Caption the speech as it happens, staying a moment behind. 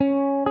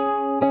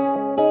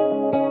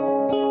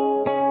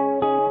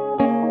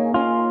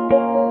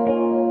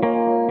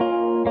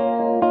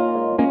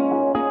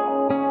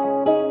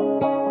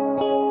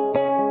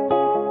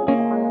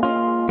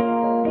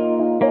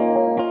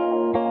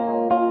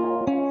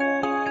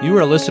You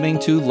are listening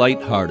to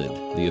Lighthearted,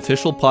 the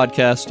official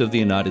podcast of the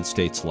United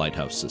States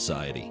Lighthouse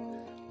Society.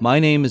 My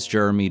name is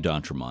Jeremy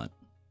D'Entremont.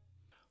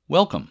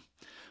 Welcome.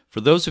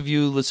 For those of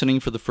you listening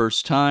for the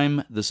first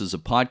time, this is a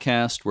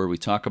podcast where we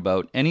talk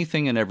about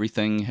anything and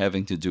everything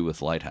having to do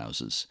with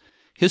lighthouses.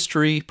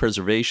 History,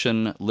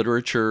 preservation,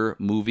 literature,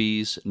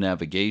 movies,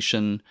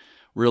 navigation,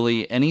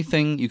 really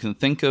anything you can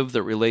think of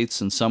that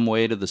relates in some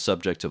way to the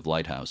subject of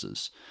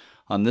lighthouses.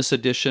 On this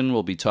edition,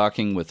 we'll be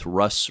talking with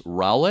Russ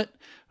Rowlett,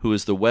 who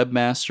is the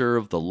webmaster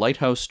of the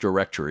Lighthouse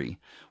Directory,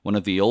 one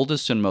of the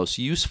oldest and most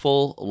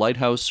useful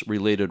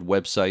lighthouse-related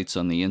websites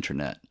on the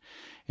internet.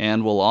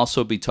 And we'll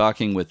also be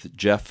talking with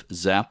Jeff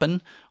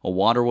Zappin, a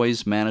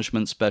waterways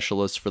management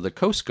specialist for the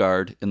Coast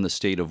Guard in the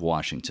state of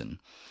Washington.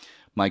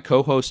 My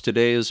co-host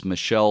today is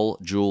Michelle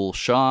Jewel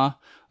Shaw,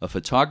 a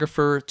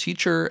photographer,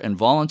 teacher, and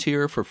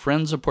volunteer for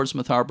Friends of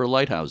Portsmouth Harbor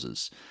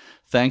Lighthouses.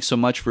 Thanks so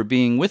much for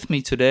being with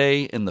me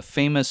today in the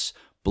famous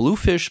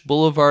Bluefish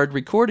Boulevard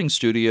recording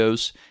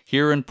studios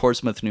here in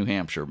Portsmouth, New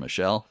Hampshire.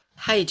 Michelle.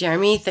 Hi,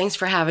 Jeremy. Thanks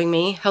for having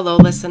me. Hello,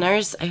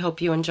 listeners. I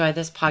hope you enjoy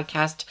this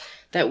podcast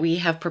that we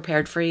have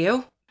prepared for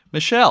you.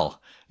 Michelle,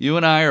 you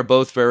and I are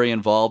both very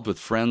involved with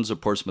Friends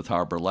of Portsmouth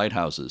Harbor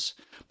Lighthouses.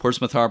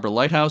 Portsmouth Harbor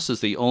Lighthouse is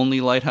the only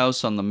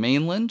lighthouse on the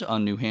mainland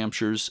on New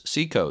Hampshire's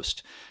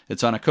seacoast.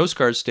 It's on a Coast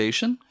Guard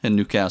station in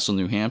Newcastle,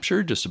 New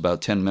Hampshire, just about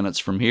 10 minutes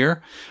from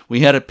here. We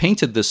had it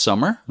painted this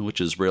summer,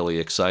 which is really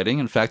exciting.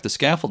 In fact, the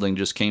scaffolding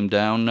just came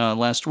down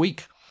last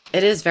week.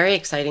 It is very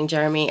exciting,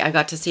 Jeremy. I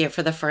got to see it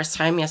for the first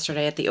time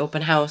yesterday at the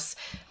open house,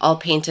 all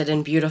painted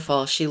and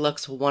beautiful. She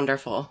looks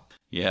wonderful.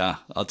 Yeah,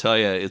 I'll tell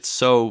you, it's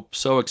so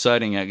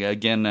exciting.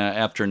 Again,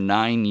 after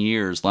 9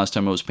 years, last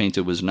time it was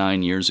painted was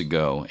 9 years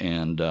ago,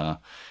 and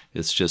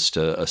it's just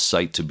a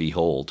sight to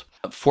behold.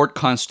 Fort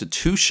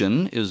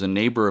Constitution is a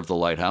neighbor of the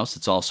lighthouse.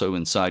 It's also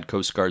inside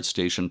Coast Guard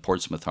Station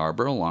Portsmouth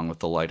Harbor, along with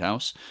the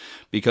lighthouse.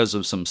 Because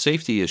of some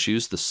safety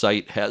issues, the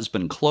site has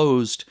been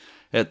closed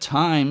at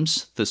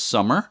times this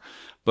summer,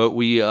 but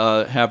we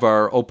have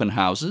our open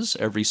houses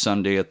every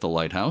Sunday at the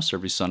lighthouse,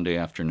 every Sunday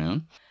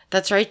afternoon.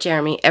 That's right,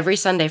 Jeremy. Every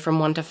Sunday from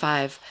 1 to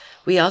 5.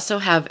 We also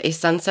have a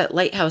Sunset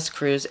Lighthouse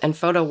cruise and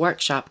photo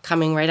workshop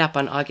coming right up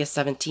on August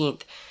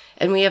 17th.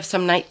 And we have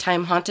some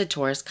nighttime haunted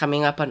tours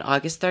coming up on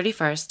August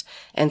 31st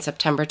and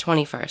September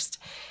 21st.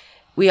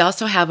 We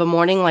also have a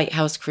morning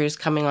lighthouse cruise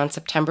coming on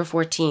September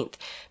 14th.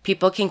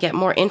 People can get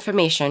more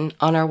information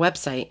on our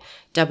website,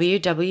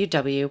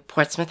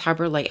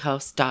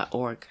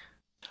 www.portsmouthharborlighthouse.org.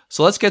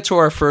 So let's get to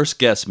our first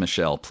guest,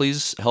 Michelle.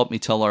 Please help me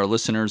tell our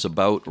listeners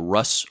about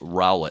Russ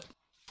Rowlett.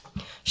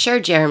 Sure,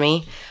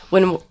 Jeremy.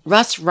 When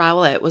Russ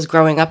Rowlett was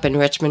growing up in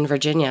Richmond,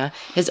 Virginia,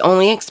 his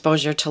only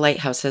exposure to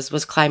lighthouses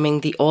was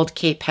climbing the old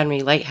Cape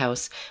Henry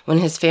Lighthouse when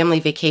his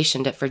family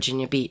vacationed at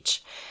Virginia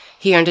Beach.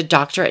 He earned a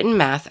doctorate in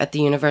math at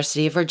the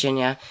University of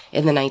Virginia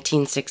in the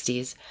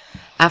 1960s.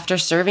 After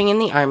serving in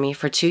the Army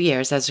for 2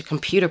 years as a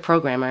computer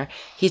programmer,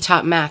 he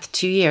taught math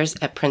 2 years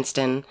at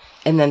Princeton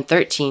and then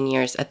 13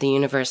 years at the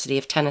University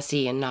of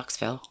Tennessee in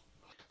Knoxville.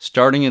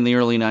 Starting in the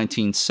early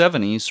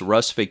 1970s,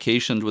 Russ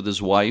vacationed with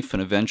his wife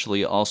and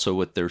eventually also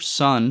with their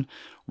son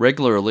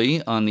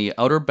regularly on the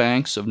Outer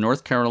Banks of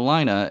North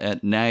Carolina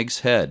at Nag's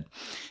Head.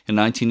 In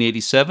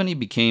 1987, he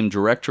became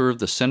director of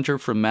the Center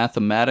for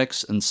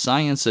Mathematics and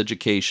Science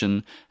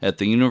Education at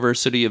the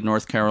University of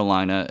North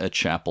Carolina at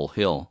Chapel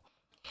Hill.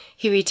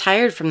 He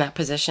retired from that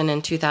position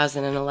in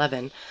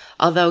 2011,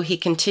 although he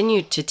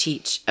continued to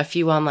teach a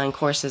few online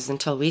courses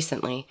until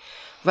recently.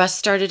 Russ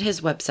started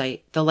his website,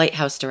 The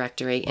Lighthouse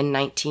Directory, in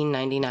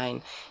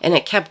 1999, and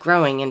it kept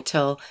growing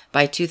until,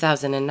 by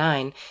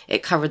 2009,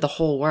 it covered the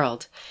whole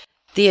world.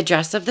 The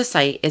address of the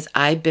site is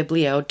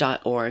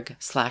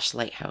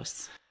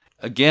ibiblio.org/lighthouse.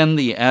 Again,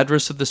 the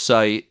address of the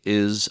site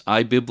is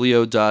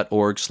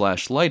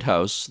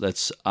ibiblio.org/lighthouse.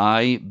 That's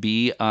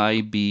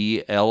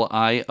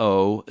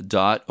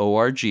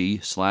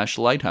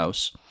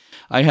ibiblio.org/lighthouse.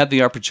 I had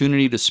the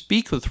opportunity to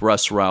speak with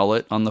Russ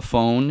Rowlett on the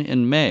phone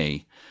in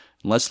May.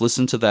 Let's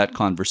listen to that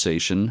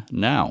conversation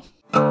now.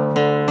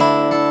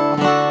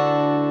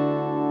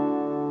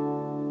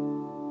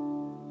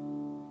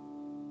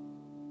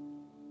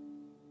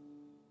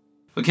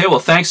 Okay, well,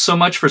 thanks so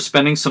much for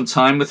spending some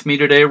time with me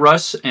today,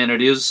 Russ, and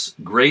it is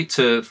great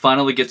to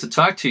finally get to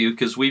talk to you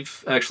because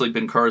we've actually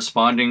been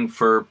corresponding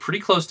for pretty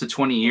close to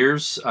 20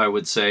 years, I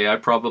would say. I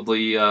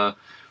probably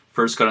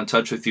first got in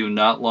touch with you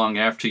not long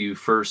after you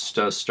first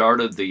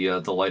started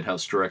the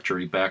Lighthouse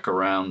Directory back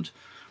around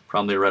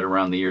probably right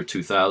around the year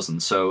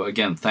 2000. So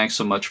again, thanks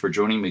so much for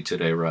joining me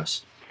today,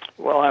 Russ.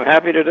 Well, I'm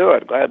happy to do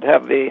it. Glad to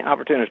have the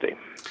opportunity.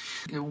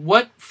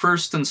 What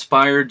first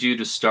inspired you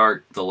to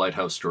start the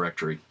Lighthouse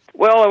Directory?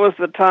 Well, it was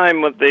the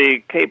time when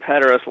the Cape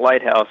Hatteras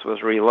Lighthouse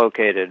was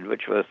relocated,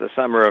 which was the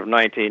summer of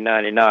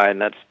 1999.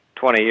 That's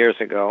 20 years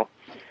ago.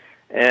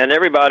 And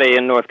everybody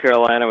in North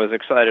Carolina was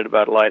excited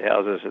about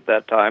lighthouses at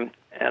that time.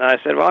 And I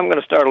said, well, I'm going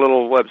to start a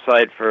little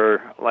website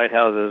for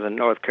lighthouses in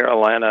North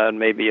Carolina and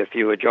maybe a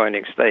few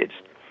adjoining states.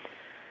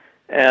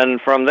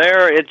 And from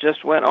there, it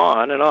just went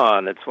on and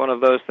on. It's one of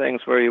those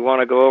things where you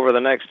want to go over the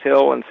next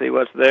hill and see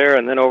what's there,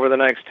 and then over the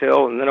next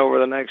hill, and then over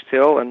the next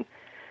hill. And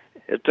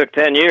it took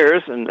 10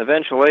 years, and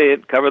eventually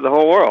it covered the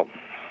whole world.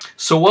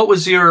 So what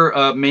was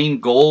your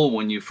main goal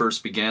when you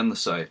first began the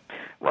site?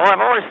 Well,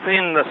 I've always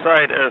seen the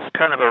site as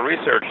kind of a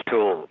research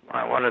tool.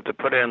 I wanted to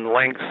put in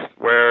links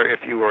where if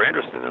you were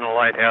interested in a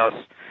lighthouse,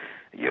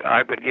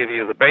 I could give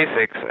you the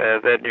basics,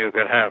 then you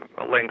could have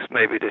links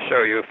maybe to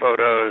show you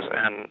photos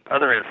and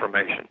other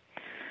information.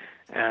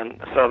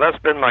 And so that's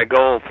been my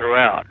goal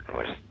throughout,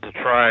 was to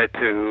try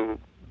to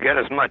get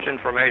as much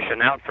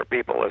information out for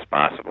people as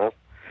possible,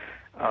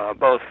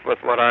 both with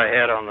what I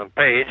had on the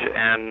page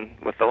and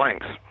with the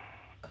links.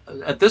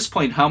 At this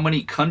point, how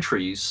many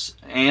countries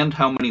and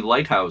how many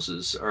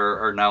lighthouses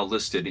are now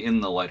listed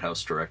in the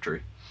Lighthouse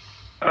Directory?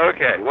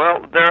 Okay,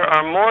 well, there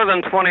are more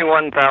than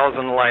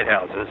 21,000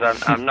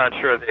 lighthouses. I'm not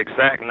sure the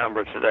exact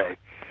number today.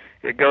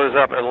 It goes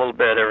up a little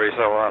bit every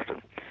so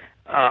often.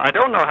 I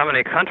don't know how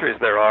many countries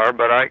there are,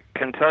 but I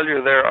can tell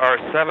you there are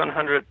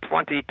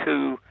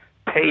 722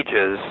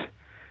 pages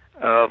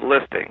of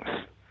listings.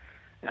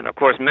 And, of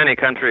course, many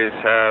countries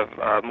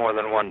have more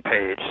than one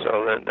page,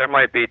 so there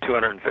might be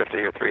 250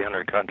 or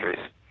 300 countries.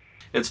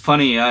 It's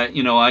funny, I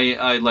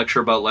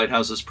lecture about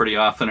lighthouses pretty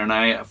often,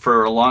 and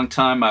for a long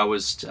time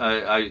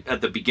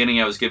at the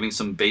beginning I was giving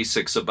some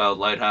basics about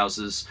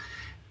lighthouses,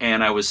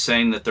 and I was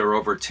saying that there are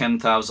over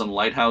 10,000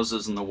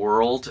 lighthouses in the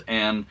world,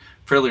 and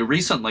fairly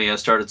recently I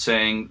started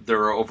saying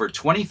there are over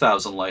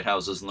 20,000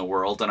 lighthouses in the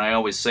world, and I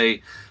always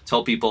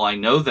tell people I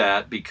know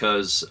that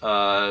because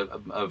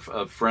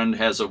a friend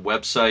has a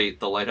website,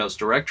 the Lighthouse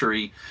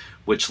Directory,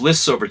 which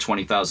lists over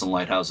 20,000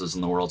 lighthouses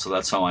in the world, so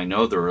that's how I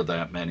know there are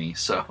that many.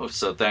 So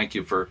thank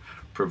you for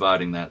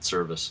providing that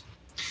service.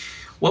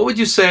 What would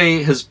you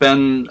say has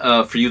been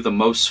for you the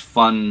most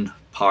fun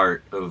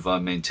part of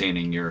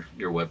maintaining your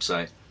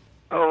website?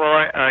 Oh,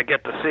 well, I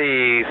get to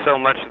see so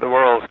much of the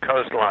world's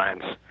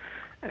coastlines,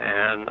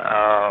 and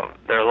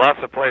there are lots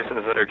of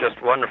places that are just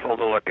wonderful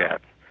to look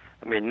at.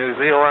 I mean, New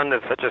Zealand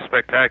is such a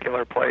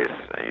spectacular place.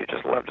 You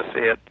just love to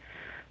see it.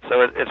 So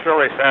it's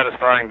really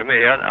satisfying to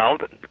me. I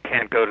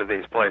can't go to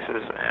these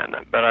places,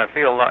 but I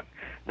feel like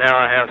now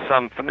I have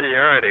some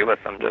familiarity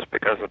with them just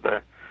because of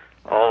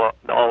all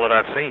that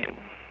I've seen.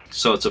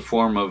 So it's a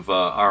form of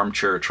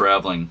armchair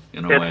traveling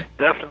in a way. It's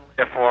definitely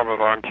a form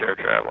of armchair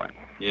traveling.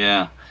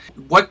 Yeah.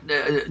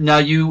 Now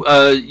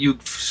you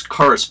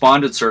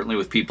corresponded certainly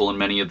with people in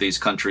many of these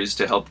countries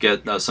to help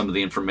get some of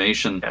the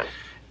information. Yes.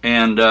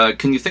 And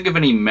can you think of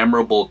any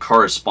memorable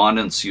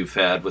correspondence you've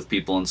had with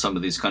people in some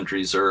of these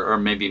countries, or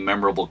maybe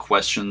memorable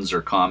questions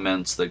or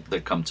comments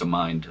that come to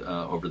mind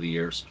over the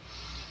years?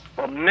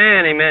 Well,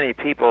 many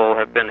people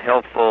have been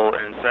helpful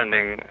in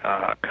sending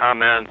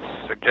comments,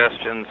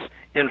 suggestions,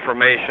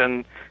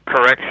 information,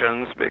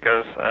 corrections,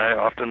 because I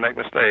often make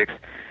mistakes,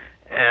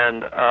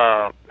 and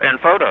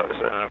photos.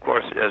 And of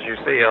course, as you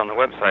see on the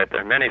website,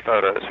 there are many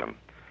photos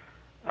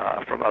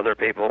from other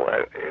people.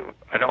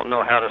 I don't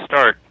know how to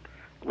start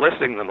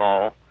listing them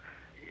all.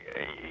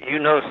 You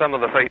know some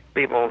of the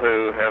people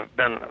who have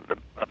been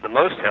of the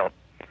most help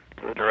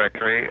to the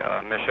directory.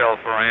 Michel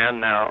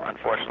Ferrand now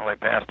unfortunately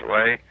passed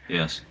away.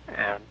 Yes.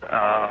 And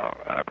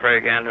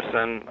Craig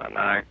Anderson, and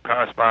I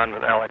correspond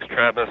with Alex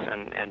Travis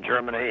in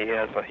Germany. He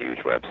has a huge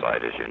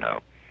website, as you know.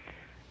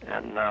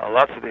 And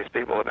lots of these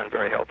people have been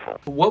very helpful.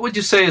 What would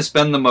you say has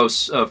been the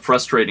most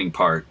frustrating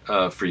part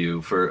for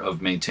you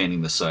of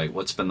maintaining the site?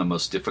 What's been the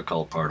most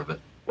difficult part of it?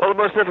 Well, the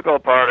most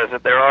difficult part is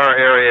that there are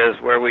areas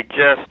where we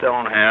just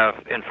don't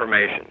have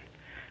information.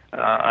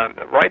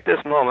 Right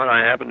this moment, I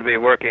happen to be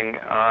working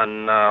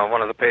on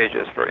one of the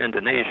pages for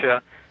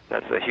Indonesia.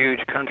 That's a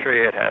huge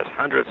country. It has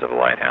hundreds of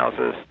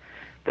lighthouses.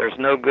 There's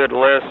no good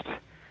list.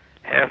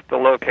 Half the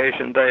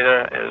location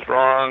data is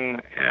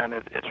wrong, and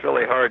it's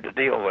really hard to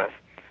deal with.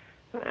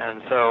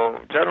 And so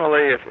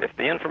generally, if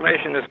the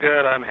information is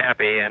good, I'm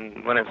happy,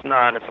 and when it's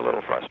not, it's a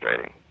little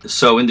frustrating.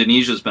 So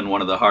Indonesia's been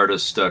one of the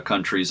hardest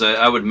countries.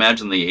 I would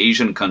imagine the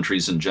Asian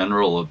countries in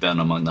general have been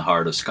among the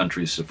hardest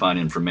countries to find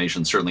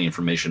information. Certainly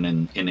information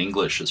in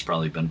English has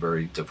probably been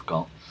very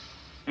difficult.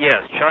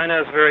 Yes, China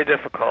is very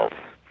difficult.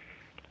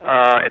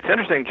 It's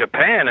interesting,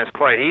 Japan is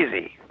quite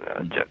easy.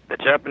 The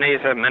Japanese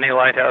have many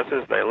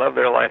lighthouses. They love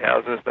their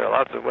lighthouses. There are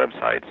lots of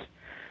websites.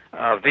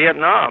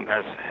 Vietnam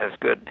has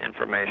good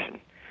information.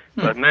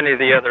 But many of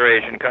the other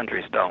Asian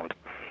countries don't.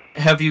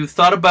 Have you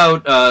thought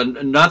about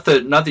not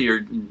that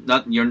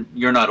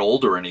you're not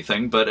old or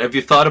anything, but have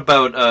you thought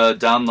about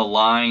down the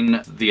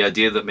line the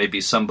idea that maybe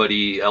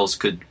somebody else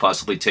could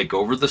possibly take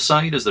over the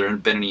site? Has there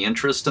been any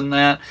interest in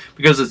that?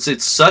 Because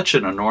it's such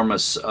an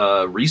enormous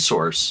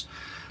resource,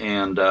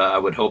 and I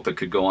would hope it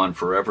could go on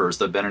forever. Has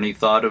there been any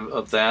thought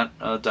of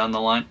that down the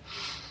line?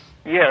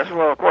 Yes,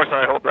 well, of course,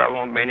 I hope that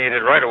won't be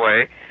needed right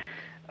away.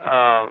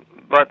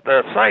 But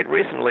the site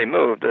recently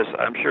moved, as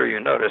I'm sure you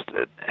noticed.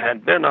 It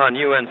had been on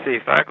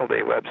UNC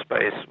faculty web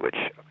space, which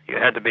you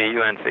had to be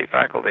UNC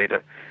faculty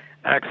to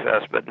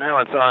access, but now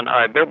it's on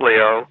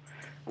iBiblio,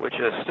 which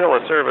is still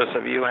a service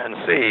of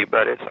UNC,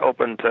 but it's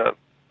open to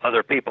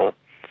other people.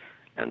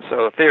 And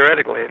so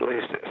theoretically, at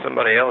least,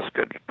 somebody else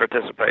could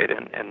participate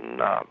in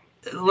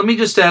Let me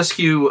just ask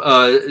you,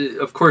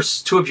 of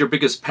course, two of your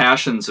biggest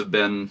passions have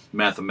been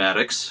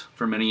mathematics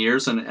for many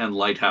years and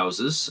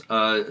lighthouses.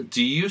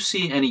 Do you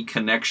see any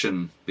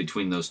connection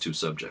between those two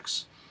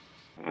subjects?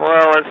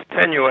 Well, it's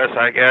tenuous,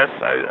 I guess.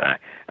 I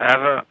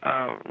have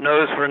a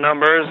nose for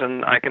numbers,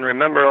 and I can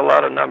remember a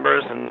lot of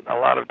numbers and a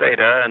lot of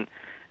data,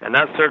 and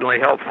that's certainly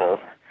helpful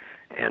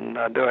in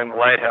doing the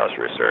lighthouse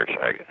research.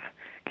 I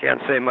can't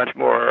say much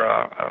more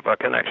of a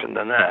connection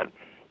than that.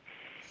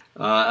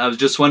 I was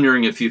just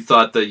wondering if you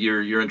thought that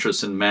your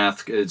interest in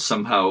math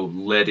somehow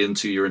led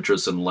into your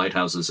interest in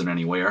lighthouses in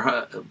any way,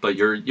 but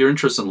your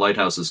interest in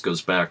lighthouses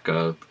goes back.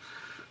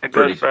 It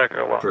goes back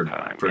a long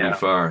time. Pretty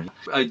far.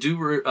 I do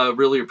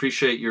really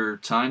appreciate your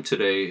time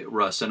today,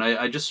 Russ, and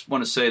I just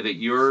want to say that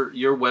your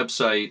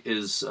website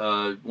is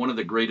one of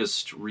the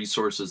greatest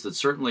resources that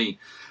certainly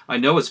I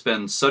know it's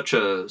been such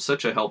a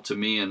help to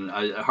me, and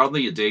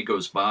hardly a day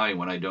goes by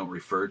when I don't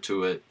refer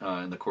to it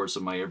in the course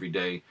of my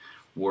everyday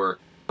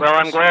work. Well,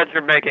 I'm glad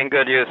you're making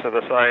good use of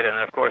the site, and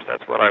of course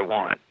that's what I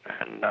want,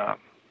 and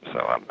so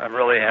I'm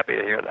really happy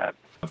to hear that.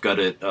 I've got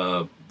it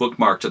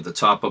bookmarked at the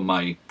top of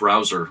my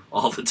browser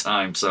all the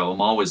time, so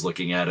I'm always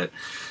looking at it.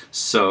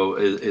 So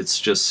it's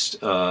just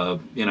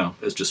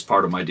it's just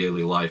part of my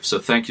daily life. So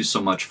thank you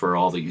so much for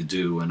all that you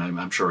do, and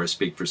I'm sure I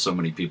speak for so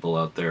many people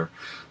out there.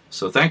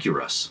 So thank you,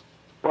 Russ.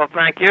 Well,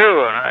 thank you,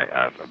 and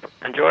I've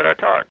enjoyed our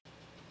talk.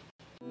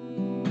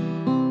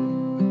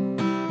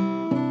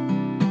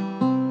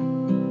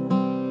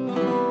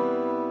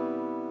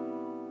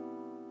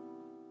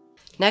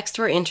 Next,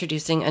 we're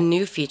introducing a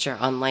new feature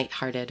on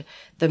Lighthearted,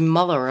 the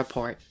Mueller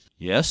Report.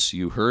 Yes,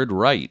 you heard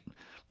right.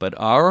 But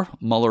our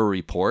Mueller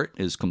Report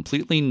is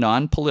completely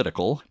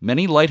non-political.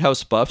 Many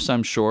lighthouse buffs,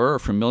 I'm sure, are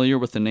familiar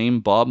with the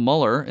name Bob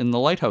Mueller in the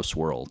lighthouse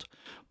world.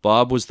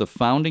 Bob was the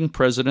founding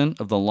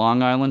president of the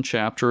Long Island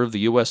chapter of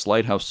the U.S.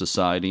 Lighthouse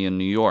Society in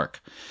New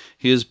York.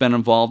 He has been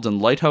involved in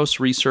lighthouse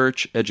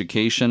research,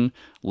 education,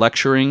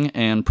 lecturing,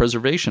 and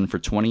preservation for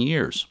 20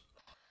 years.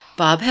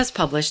 Bob has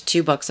published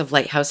 2 books of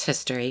lighthouse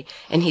history,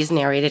 and he's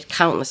narrated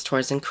countless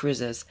tours and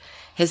cruises.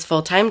 His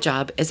full-time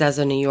job is as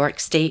a New York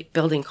State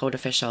building code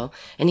official,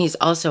 and he's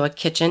also a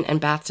kitchen and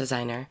bath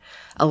designer,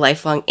 a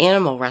lifelong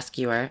animal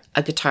rescuer,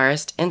 a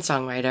guitarist and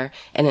songwriter,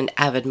 and an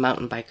avid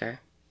mountain biker.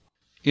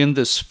 In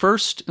this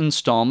first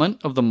installment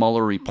of the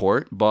Mueller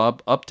Report,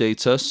 Bob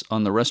updates us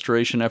on the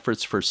restoration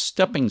efforts for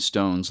Stepping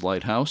Stones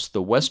Lighthouse,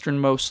 the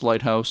westernmost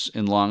lighthouse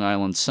in Long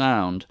Island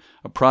Sound,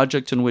 a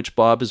project in which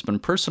Bob has been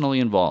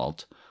personally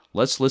involved.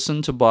 Let's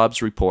listen to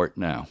Bob's report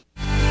now.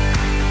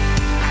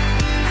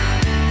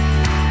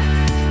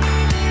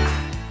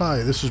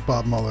 Hi, this is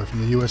Bob Mueller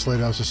from the U.S.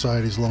 Lighthouse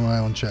Society's Long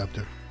Island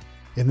chapter.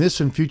 In this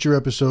and future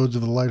episodes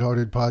of the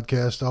Lighthearted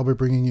podcast, I'll be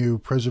bringing you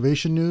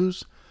preservation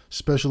news,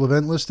 special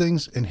event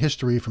listings, and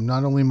history from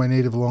not only my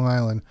native Long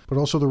Island, but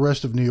also the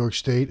rest of New York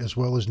State, as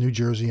well as New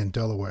Jersey and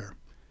Delaware.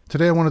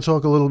 Today I want to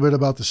talk a little bit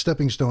about the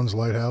Stepping Stones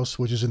Lighthouse,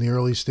 which is in the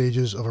early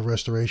stages of a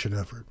restoration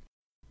effort.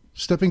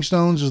 Stepping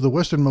Stones is the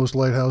westernmost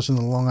lighthouse in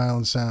the Long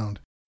Island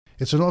Sound.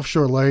 It's an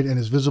offshore light and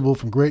is visible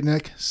from Great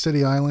Neck,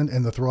 City Island,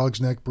 and the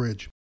Throgs Neck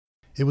Bridge.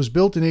 It was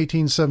built in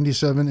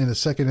 1877 in a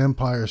Second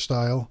Empire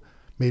style,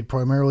 made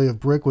primarily of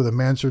brick with a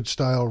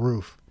mansard-style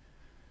roof.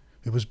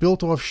 It was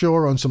built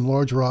offshore on some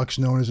large rocks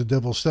known as the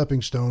Devil's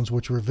Stepping Stones,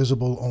 which were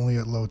visible only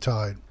at low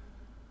tide.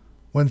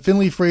 When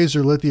Finley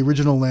Fraser lit the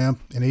original lamp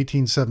in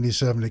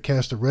 1877, it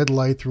cast a red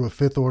light through a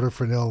fifth-order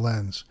Fresnel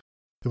lens.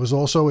 There was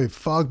also a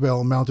fog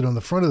bell mounted on the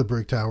front of the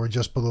brick tower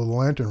just below the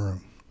lantern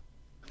room.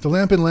 The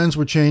lamp and lens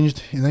were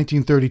changed in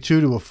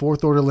 1932 to a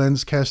fourth-order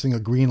lens casting a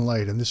green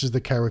light, and this is the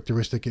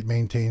characteristic it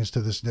maintains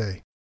to this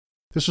day.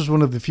 This was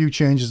one of the few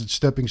changes at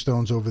Stepping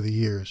Stones over the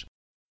years.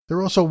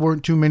 There also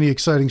weren't too many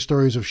exciting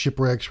stories of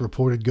shipwrecks,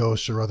 reported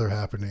ghosts, or other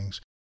happenings.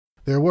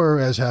 There were,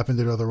 as happened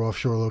at other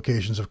offshore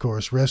locations of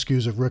course,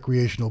 rescues of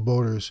recreational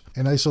boaters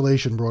and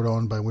isolation brought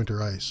on by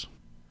winter ice.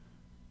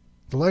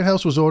 The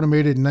lighthouse was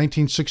automated in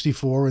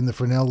 1964 and the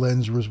Fresnel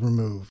lens was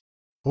removed.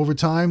 Over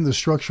time, the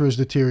structure has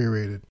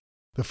deteriorated.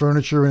 The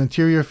furniture and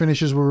interior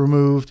finishes were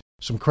removed,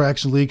 some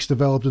cracks and leaks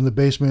developed in the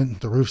basement,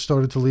 the roof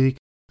started to leak,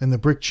 and the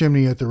brick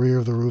chimney at the rear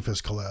of the roof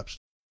has collapsed.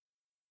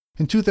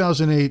 In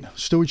 2008,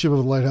 stewardship of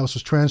the lighthouse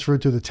was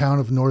transferred to the town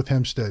of North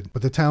Hempstead,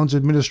 but the town's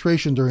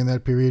administration during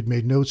that period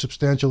made no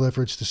substantial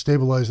efforts to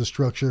stabilize the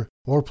structure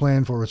or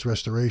plan for its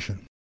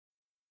restoration.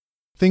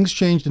 Things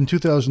changed in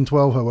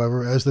 2012,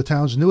 however, as the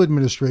town's new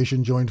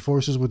administration joined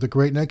forces with the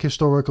Great Neck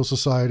Historical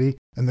Society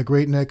and the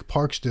Great Neck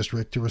Parks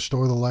District to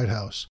restore the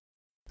lighthouse.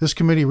 This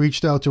committee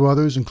reached out to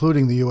others,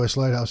 including the U.S.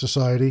 Lighthouse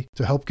Society,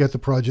 to help get the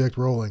project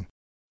rolling.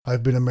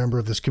 I've been a member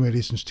of this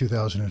committee since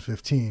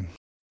 2015.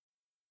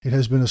 It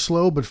has been a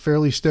slow but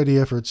fairly steady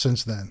effort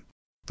since then.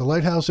 The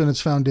lighthouse and its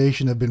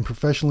foundation have been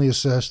professionally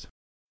assessed,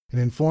 an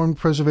informed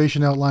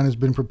preservation outline has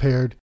been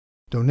prepared,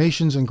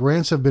 donations and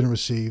grants have been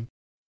received,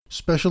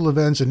 special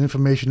events and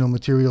informational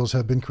materials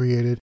have been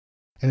created,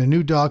 and a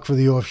new dock for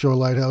the offshore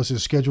lighthouse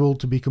is scheduled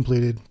to be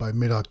completed by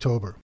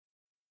mid-October.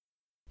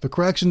 The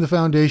cracks in the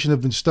foundation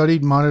have been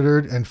studied,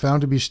 monitored, and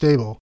found to be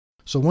stable,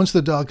 so once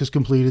the dock is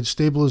completed,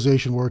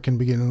 stabilization work can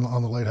begin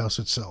on the lighthouse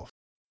itself.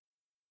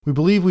 We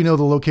believe we know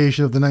the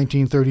location of the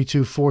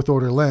 1932 Fourth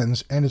Order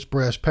lens and its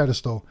brass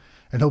pedestal,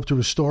 and hope to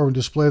restore and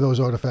display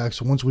those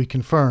artifacts once we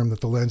confirm that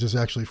the lens is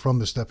actually from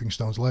the Stepping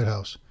Stones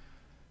Lighthouse.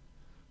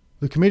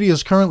 The committee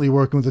is currently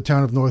working with the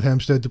town of North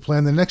Hempstead to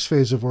plan the next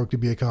phase of work to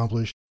be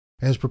accomplished,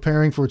 and is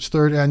preparing for its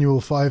third annual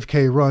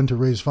 5K run to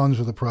raise funds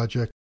for the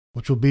project,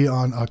 which will be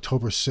on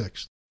October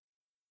 6th.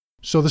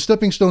 So the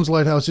Stepping Stones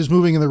Lighthouse is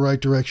moving in the right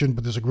direction,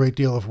 but there's a great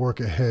deal of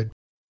work ahead.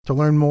 To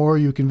learn more,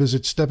 you can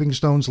visit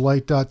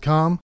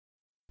steppingstoneslight.com,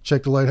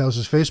 check the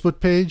Lighthouse's Facebook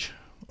page,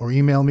 or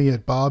email me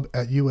at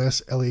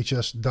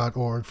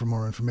bob@uslhs.org for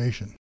more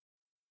information.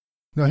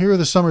 Now here are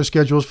the summer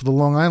schedules for the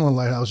Long Island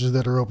lighthouses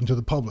that are open to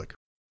the public.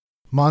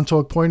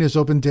 Montauk Point is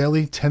open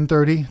daily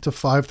 10:30 to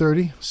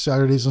 5:30,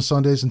 Saturdays and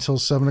Sundays until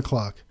 7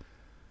 o'clock.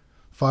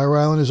 Fire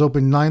Island is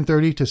open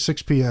 9:30 to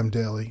 6 p.m.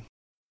 daily.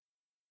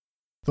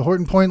 The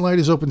Horton Point Light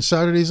is open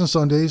Saturdays and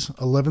Sundays,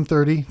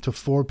 11:30 to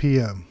 4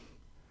 p.m.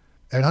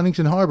 At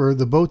Huntington Harbor,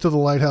 the boat to the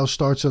lighthouse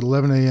starts at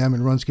 11 a.m.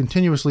 and runs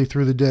continuously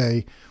through the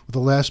day, with the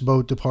last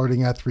boat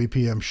departing at 3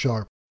 p.m.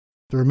 sharp.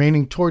 The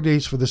remaining tour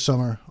dates for this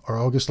summer are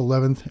August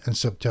 11th and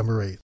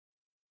September 8th.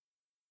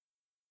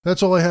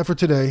 That's all I have for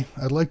today.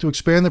 I'd like to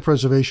expand the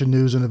preservation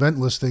news and event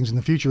listings in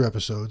the future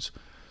episodes,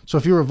 so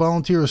if you're a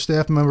volunteer or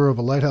staff member of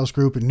a lighthouse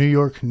group in New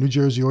York, New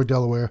Jersey, or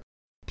Delaware,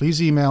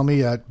 please email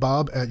me at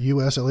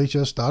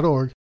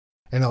bob@uslhs.org,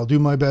 and I'll do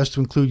my best to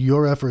include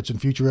your efforts in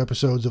future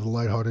episodes of the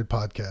Lighthearted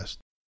Podcast.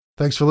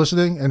 Thanks for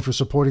listening and for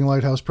supporting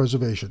lighthouse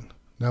preservation.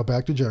 Now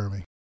back to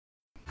Jeremy.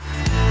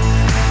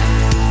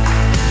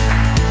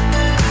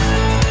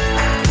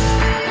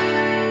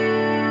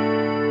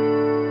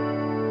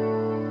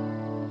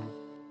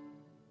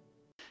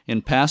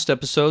 In past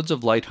episodes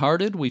of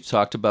Lighthearted, we've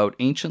talked about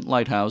ancient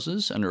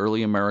lighthouses and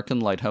early American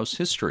lighthouse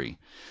history.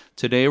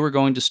 Today we're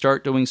going to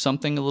start doing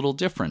something a little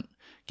different,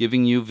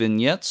 giving you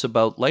vignettes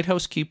about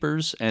lighthouse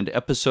keepers and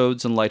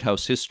episodes in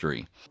lighthouse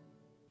history.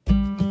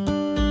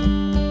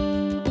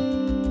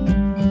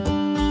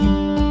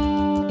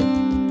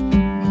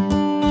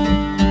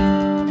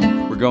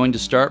 We're going to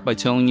start by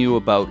telling you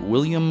about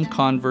William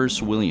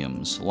Converse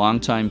Williams,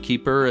 longtime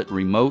keeper at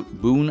remote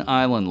Boone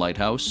Island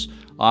Lighthouse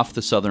off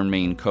the southern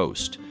Maine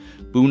coast.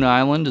 Boone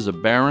Island is a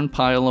barren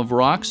pile of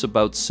rocks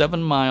about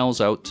 7 miles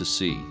out to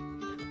sea.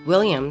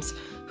 Williams,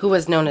 who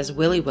was known as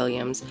Willie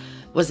Williams,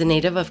 was a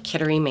native of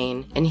Kittery,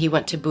 Maine, and he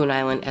went to Boone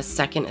Island as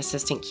second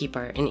assistant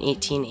keeper in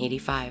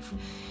 1885.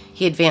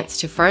 He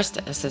advanced to first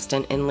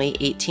assistant in late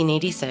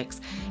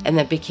 1886 and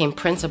then became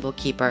principal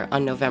keeper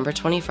on November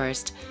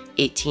 21st,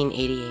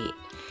 1888.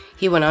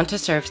 He went on to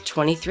serve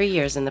 23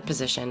 years in the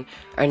position,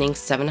 earning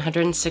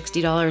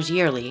 $760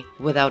 yearly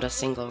without a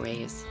single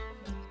raise.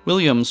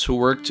 Williams, who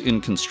worked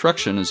in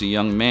construction as a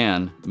young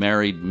man,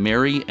 married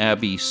Mary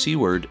Abby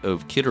Seward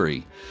of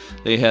Kittery.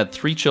 They had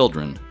 3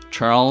 children,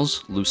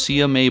 Charles,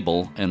 Lucia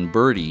Mabel, and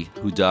Bertie,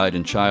 who died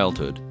in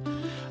childhood.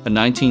 A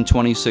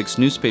 1926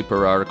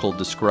 newspaper article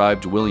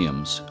described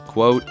Williams,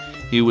 quote,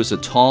 "He was a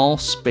tall,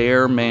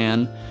 spare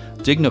man,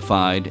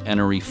 dignified, and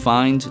a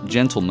refined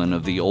gentleman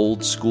of the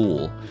old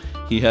school.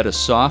 He had a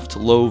soft,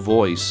 low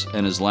voice,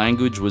 and his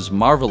language was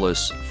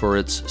marvelous for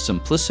its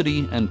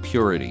simplicity and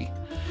purity.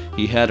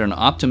 He had an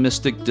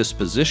optimistic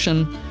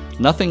disposition,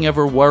 nothing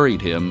ever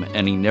worried him,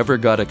 and he never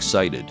got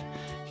excited.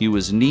 He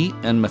was neat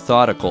and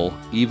methodical,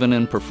 even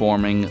in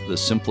performing the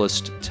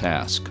simplest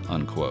task,"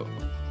 unquote.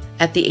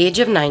 At the age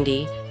of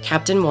 90,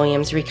 Captain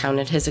Williams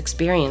recounted his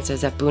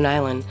experiences at Boone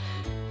Island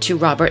to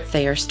Robert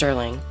Thayer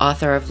Sterling,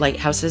 author of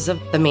Lighthouses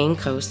of the Maine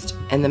Coast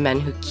and the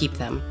Men Who Keep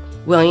Them.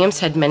 Williams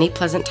had many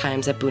pleasant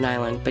times at Boone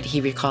Island, but he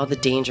recalled the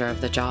danger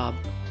of the job.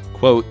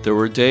 Quote, "There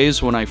were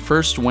days when I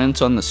first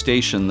went on the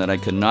station that I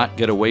could not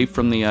get away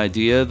from the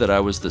idea that I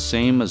was the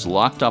same as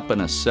locked up in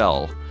a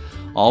cell.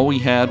 All we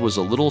had was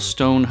a little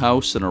stone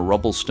house and a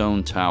rubble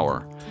stone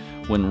tower.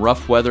 When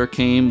rough weather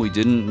came, we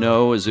didn't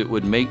know as it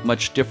would make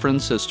much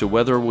difference as to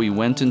whether we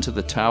went into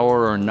the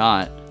tower or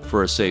not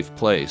for a safe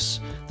place.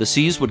 The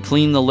seas would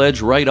clean the ledge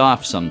right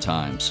off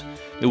sometimes.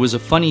 It was a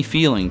funny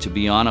feeling to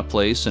be on a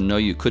place and know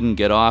you couldn't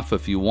get off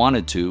if you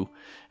wanted to,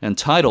 and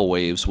tidal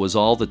waves was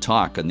all the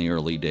talk in the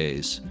early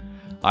days.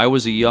 I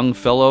was a young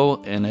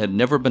fellow and had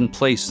never been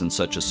placed in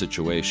such a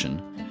situation.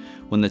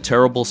 When the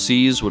terrible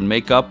seas would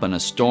make up and a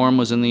storm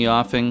was in the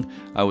offing,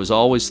 I was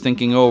always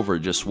thinking over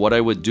just what I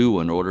would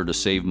do in order to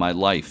save my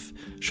life,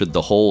 should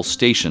the whole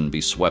station be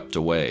swept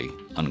away,"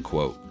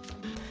 unquote.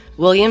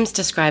 Williams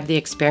described the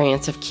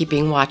experience of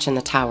keeping watch in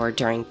the tower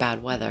during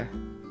bad weather.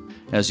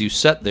 As you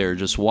sat there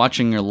just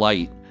watching your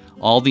light,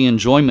 all the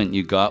enjoyment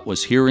you got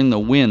was hearing the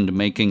wind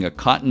making a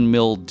cotton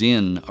mill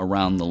din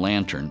around the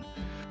lantern.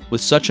 With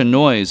such a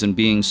noise and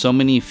being so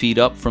many feet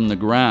up from the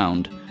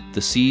ground,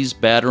 the seas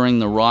battering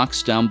the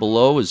rocks down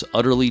below is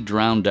utterly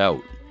drowned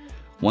out.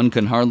 One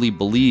can hardly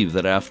believe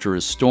that after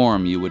a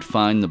storm you would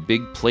find the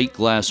big plate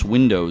glass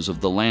windows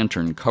of the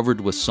lantern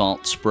covered with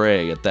salt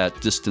spray at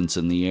that distance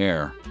in the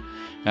air.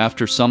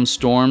 After some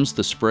storms,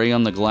 the spray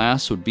on the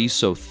glass would be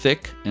so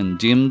thick and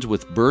dimmed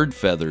with bird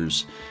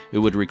feathers, it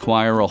would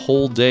require a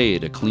whole day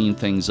to clean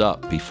things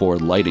up before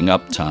lighting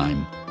up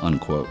time,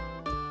 unquote.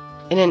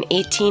 In an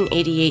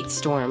 1888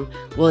 storm,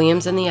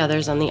 Williams and the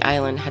others on the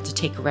island had to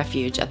take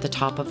refuge at the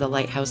top of the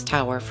lighthouse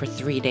tower for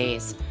 3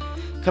 days.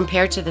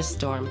 Compared to this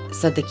storm,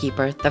 said the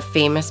keeper, the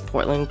famous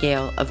Portland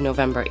gale of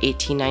November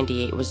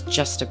 1898 was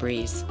just a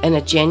breeze. In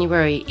a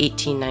January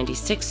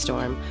 1896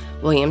 storm,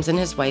 Williams and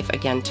his wife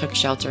again took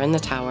shelter in the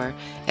tower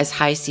as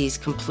high seas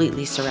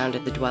completely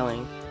surrounded the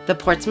dwelling. The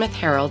Portsmouth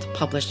Herald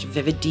published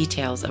vivid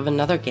details of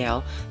another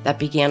gale that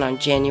began on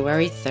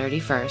January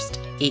 31st,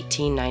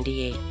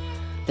 1898.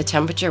 The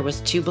temperature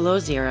was 2 below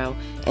zero,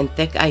 and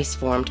thick ice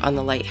formed on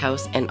the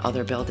lighthouse and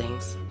other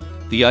buildings.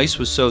 The ice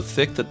was so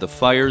thick that the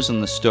fires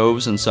in the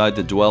stoves inside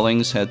the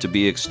dwellings had to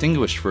be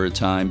extinguished for a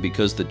time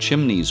because the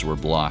chimneys were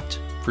blocked.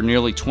 For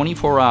nearly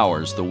 24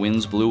 hours, the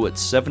winds blew at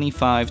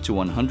 75 to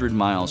 100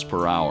 miles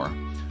per hour.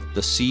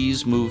 The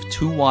seas moved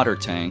 2 water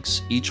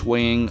tanks, each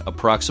weighing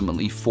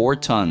approximately 4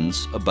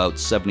 tons, about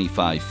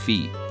 75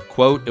 feet.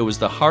 Quote, "It was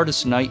the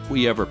hardest night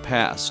we ever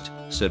passed,"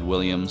 said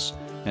Williams,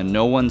 "and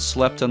no one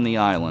slept on the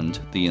island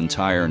the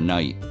entire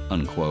night,"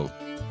 unquote.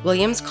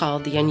 Williams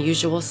called the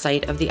unusual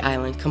sight of the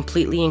island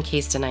completely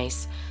encased in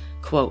ice,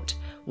 quote,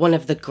 "one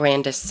of the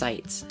grandest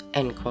sights,"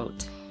 end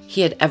quote, he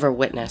had ever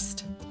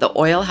witnessed. The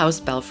oil house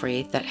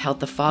belfry that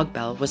held the fog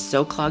bell was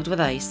so clogged with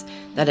ice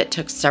that it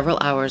took several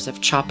hours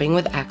of chopping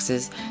with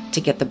axes to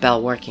get the bell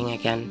working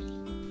again.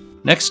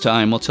 Next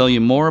time, we'll tell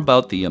you more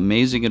about the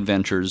amazing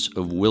adventures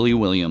of Willie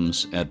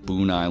Williams at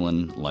Boone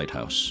Island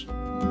Lighthouse.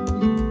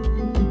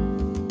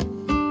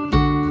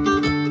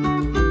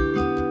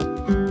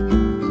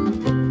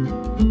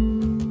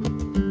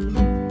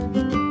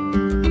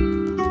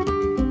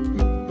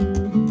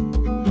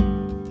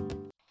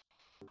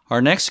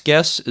 Our next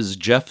guest is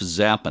Jeff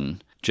Zappin.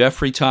 Jeff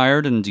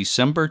retired in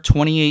December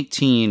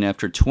 2018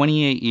 after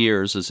 28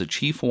 years as a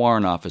chief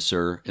warrant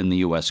officer in the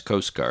U.S.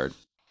 Coast Guard.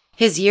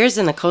 His years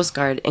in the Coast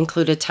Guard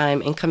included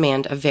time in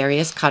command of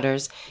various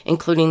cutters,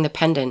 including the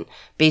Pendant,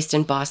 based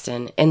in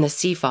Boston, and the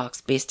Sea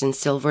Fox, based in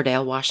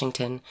Silverdale,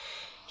 Washington.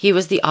 He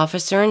was the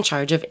officer in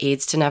charge of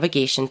Aids to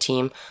Navigation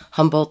Team,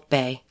 Humboldt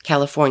Bay,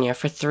 California,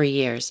 for 3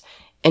 years,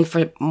 and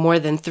for more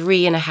than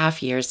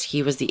 3.5 years,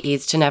 he was the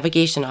Aids to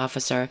Navigation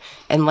Officer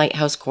and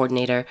Lighthouse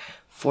Coordinator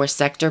for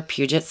Sector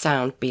Puget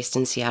Sound, based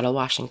in Seattle,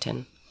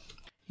 Washington.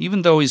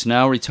 Even though he's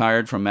now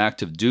retired from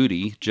active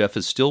duty, Jeff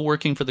is still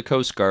working for the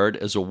Coast Guard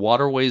as a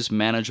waterways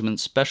management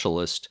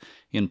specialist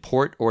in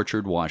Port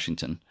Orchard,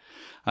 Washington.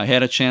 I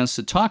had a chance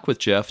to talk with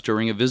Jeff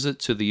during a visit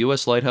to the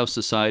U.S. Lighthouse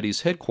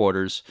Society's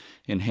headquarters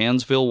in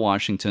Hansville,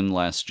 Washington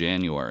last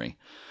January.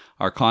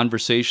 Our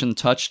conversation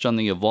touched on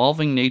the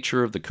evolving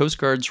nature of the Coast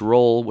Guard's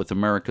role with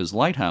America's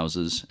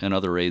lighthouses and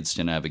other aids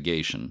to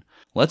navigation.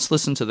 Let's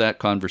listen to that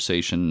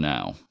conversation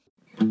now.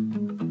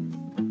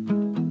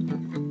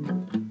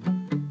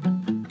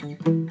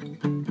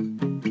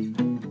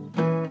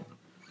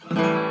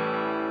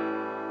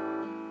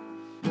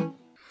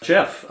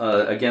 Jeff,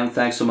 again,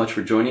 thanks so much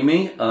for joining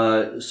me.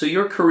 So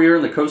your career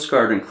in the Coast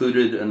Guard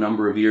included a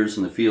number of years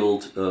in the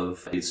field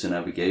of aids to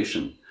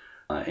navigation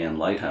and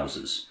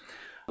lighthouses.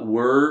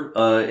 Were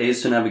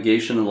aids to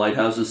navigation and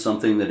lighthouses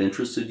something that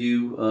interested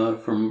you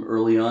from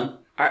early on?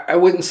 I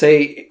wouldn't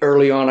say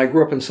early on. I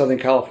grew up in Southern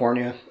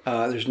California.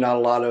 There's not a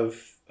lot of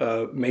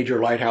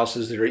major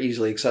lighthouses that are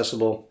easily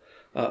accessible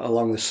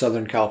along the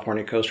Southern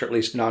California coast, or at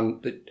least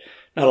not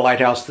a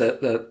lighthouse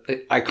the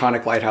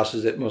iconic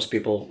lighthouses that most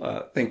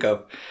people think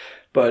of.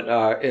 But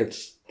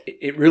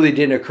it really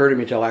didn't occur to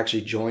me until I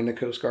actually joined the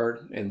Coast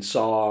Guard and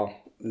saw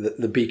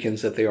the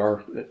beacons that they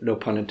are, no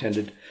pun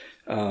intended,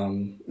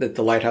 that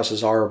the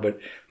lighthouses are. But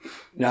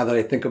now that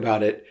I think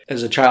about it,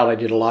 as a child, I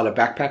did a lot of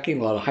backpacking,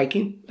 a lot of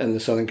hiking in the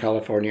Southern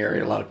California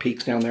area, a lot of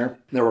peaks down there. And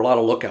there were a lot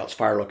of lookouts,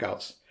 fire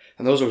lookouts.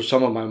 And those were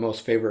some of my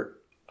most favorite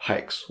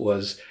hikes,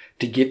 was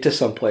to get to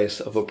some place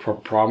of a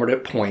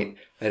prominent point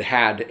that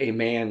had a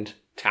manned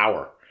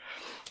tower.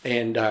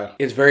 And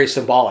it's very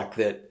symbolic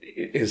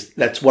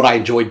that's what I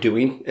enjoyed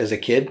doing as a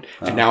kid.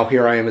 And now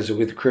here I am with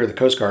the career of the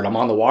Coast Guard. I'm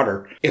on the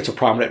water. It's a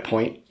prominent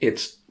point.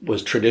 It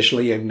was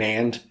traditionally a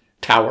manned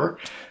tower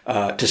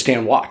to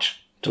stand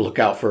watch, to look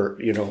out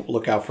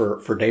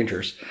for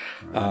dangers.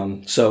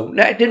 So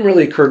it didn't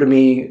really occur to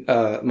me,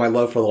 my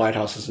love for the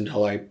lighthouses,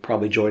 until I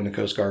probably joined the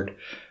Coast Guard.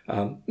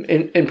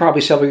 And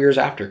probably several years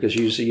after, because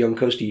you as a young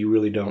coastie, you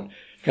really don't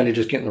kind of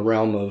just get in the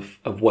realm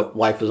of what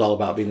life is all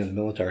about being in the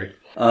military.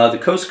 The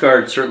Coast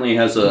Guard certainly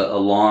has a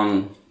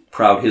long,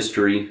 proud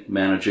history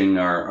managing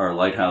our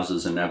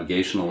lighthouses and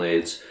navigational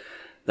aids.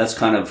 That's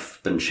kind of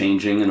been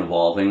changing and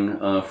evolving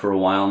for a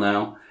while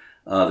now.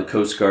 The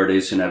Coast Guard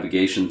aids to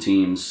navigation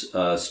teams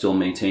still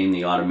maintain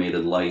the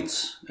automated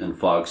lights and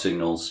fog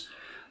signals,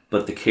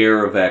 but the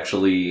care of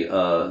actually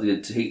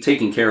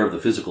taking care of the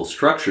physical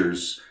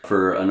structures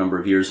for a number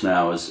of years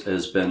now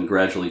has been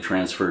gradually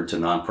transferred to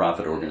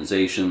nonprofit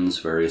organizations,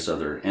 various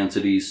other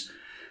entities.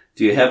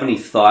 Do you have any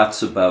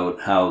thoughts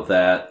about how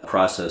that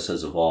process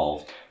has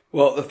evolved?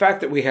 Well, the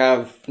fact that we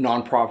have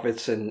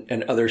nonprofits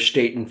and other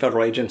state and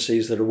federal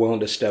agencies that are willing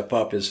to step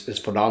up is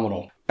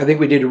phenomenal. I think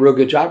we did a real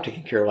good job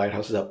taking care of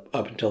lighthouses up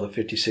until the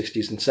 50s,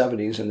 60s, and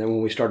 70s. And then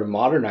when we started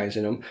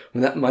modernizing them,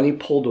 when that money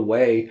pulled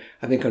away,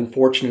 I think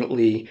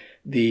unfortunately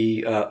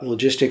the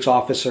logistics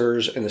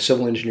officers and the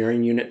civil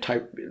engineering unit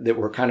type that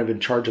were kind of in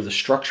charge of the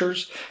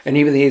structures, and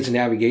even the aids and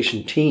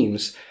navigation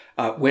teams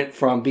went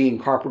from being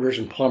carpenters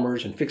and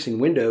plumbers and fixing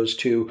windows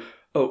to,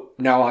 oh,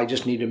 now I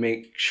just need to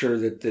make sure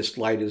that this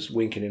light is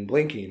winking and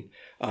blinking,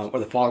 or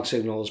the fog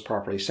signal is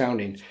properly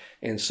sounding.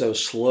 And so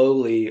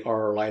slowly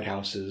our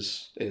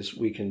lighthouses, as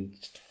we can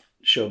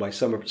show by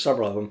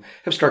several of them,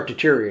 have started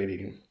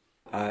deteriorating.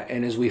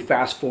 And as we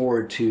fast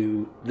forward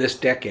to this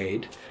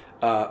decade,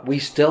 we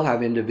still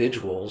have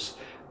individuals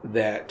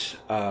that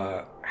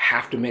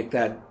have to make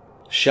that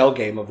shell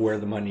game of where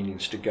the money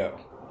needs to go.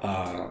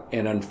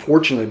 And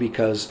unfortunately,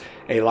 because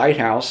a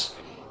lighthouse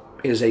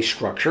is a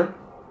structure,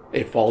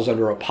 it falls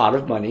under a pot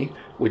of money,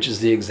 which is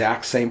the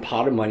exact same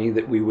pot of money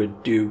that we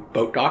would do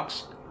boat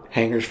docks,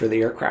 hangars for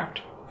the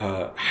aircraft,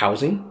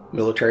 housing,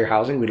 military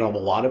housing. We don't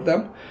have a lot of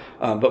them,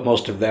 but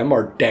most of them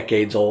are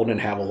decades old and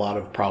have a lot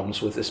of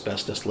problems with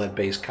asbestos,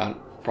 lead-based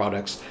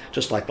products,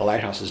 just like the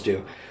lighthouses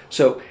do.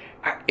 So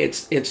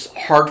it's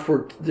hard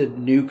for the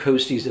new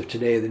coasties of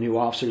today, the new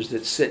officers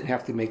that sit and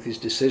have to make these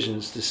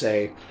decisions to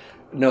say,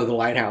 no, the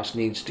lighthouse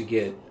needs to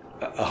get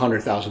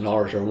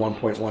 $100,000 or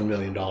 $1.1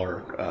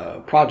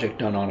 million project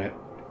done on it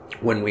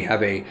when we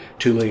have a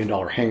 $2 million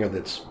hangar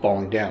that's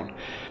falling down.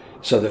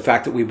 So the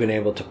fact that we've been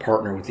able to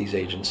partner with these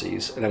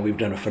agencies, and we've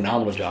done a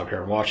phenomenal job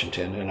here in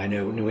Washington, and I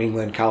know New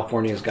England,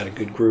 California has got a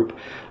good group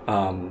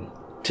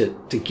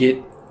to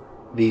get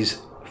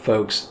these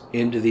folks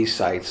into these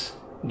sites,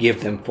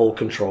 give them full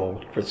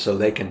control so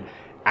they can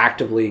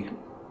actively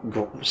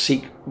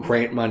seek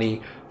grant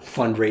money,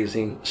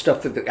 fundraising,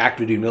 stuff that the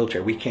active duty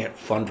military, we can't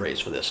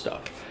fundraise for this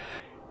stuff.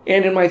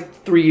 And in my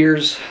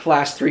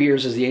last 3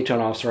 years as the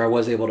ATON officer, I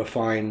was able to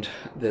find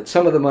that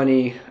some of the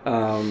money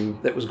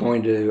that was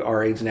going to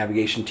our aids and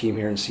navigation team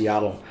here in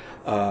Seattle,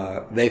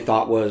 they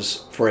thought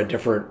was for a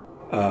different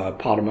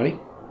pot of money,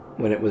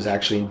 when it was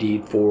actually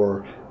indeed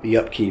for the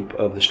upkeep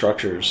of the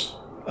structures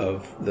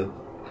of the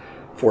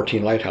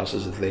 14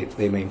 lighthouses that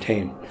they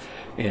maintain.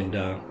 And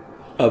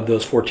of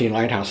those 14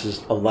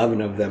 lighthouses, 11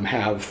 of them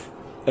have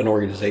an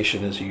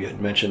organization, as you had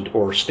mentioned,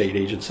 or state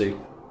agency.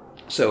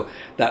 So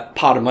that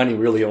pot of money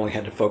really only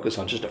had to focus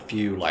on just a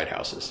few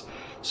lighthouses.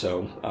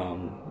 So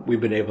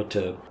we've been able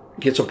to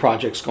get some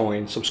projects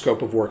going, some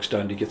scope of works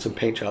done, to get some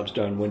paint jobs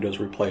done, windows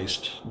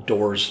replaced,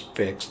 doors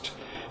fixed.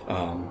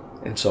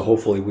 And so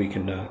hopefully we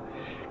can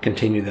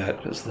continue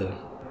that as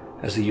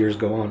the years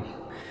go on.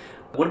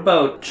 What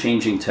about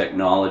changing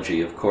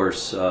technology? Of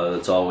course,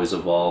 it's always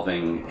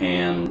evolving,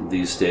 and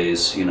these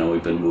days,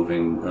 we've been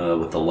moving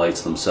with the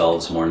lights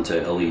themselves more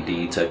into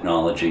LED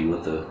technology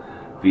with the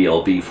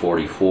VLB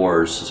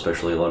 44s,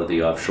 especially a lot of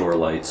the offshore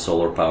lights,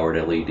 solar-powered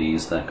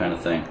LEDs, that kind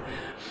of thing.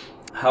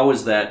 How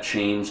has that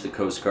changed the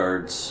Coast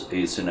Guard's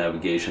aids to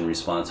navigation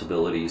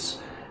responsibilities?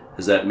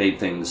 Has that made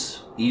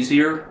things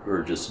easier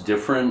or just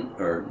different?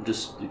 Or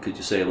just could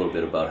you say a little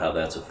bit about how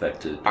that's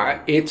affected?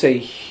 It's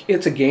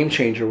a game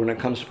changer when it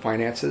comes to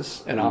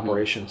finances and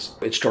operations.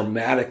 It's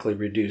dramatically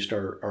reduced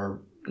our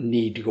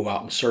need to go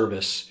out and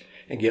service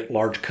and get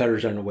large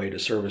cutters underway to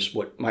service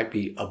what might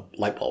be a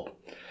light bulb.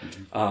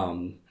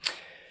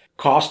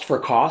 Cost for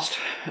cost,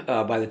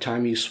 by the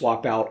time you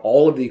swap out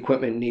all of the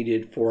equipment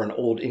needed for an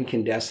old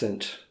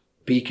incandescent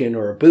beacon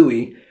or a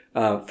buoy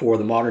for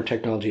the modern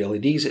technology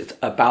LEDs, it's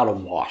about a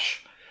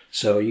wash.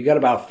 So you got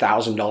about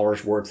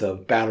 $1,000 worth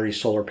of battery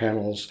solar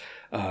panels,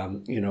 a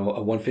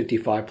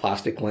 155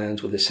 plastic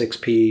lens with a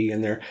 6P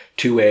in there,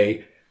 to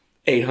a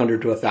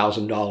 $800 to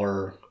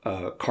 $1,000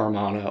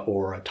 Carmana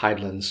or a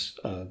Tidelands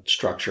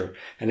structure,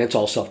 and it's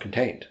all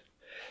self-contained.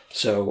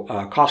 So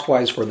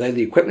cost-wise for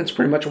the equipment's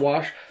pretty much a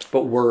wash,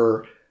 but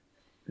we're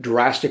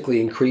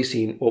drastically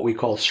increasing what we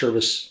call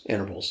service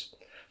intervals.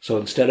 So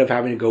instead of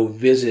having to go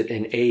visit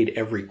an aid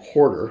every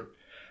quarter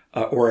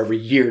or every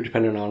year,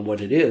 depending on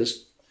what it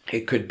is,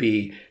 it could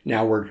be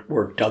now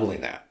we're doubling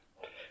that.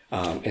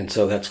 And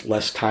so that's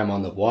less time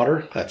on the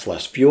water, that's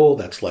less fuel,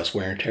 that's less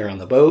wear and tear on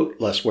the boat,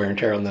 less wear and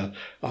tear on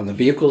the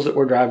vehicles that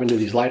we're driving to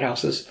these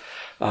lighthouses,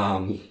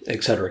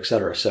 et cetera, et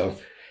cetera. So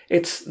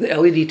it's the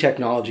LED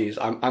technologies.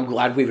 I'm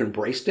glad we've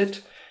embraced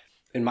it.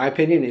 In my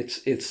opinion,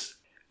 it's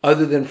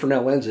other than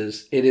Fresnel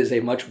lenses, it is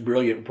a much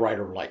brilliant,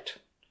 brighter light.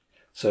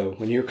 So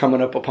when you're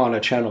coming up upon a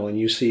channel and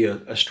you see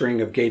a string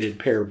of gated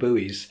pair of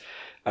buoys,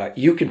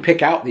 you can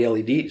pick out the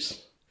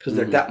LEDs because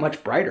they're that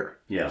much brighter.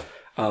 Yeah.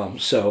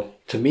 So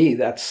to me,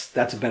 that's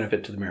a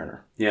benefit to the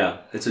mariner. Yeah,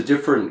 it's a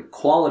different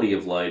quality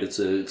of light. It's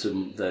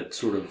that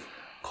sort of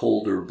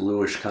colder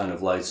bluish kind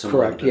of light.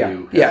 Correct.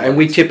 Yeah. Yeah, and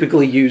we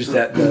typically use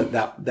that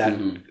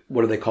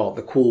what do they call it?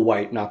 The cool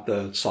white, not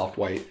the soft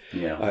white.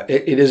 Yeah.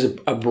 It is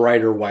a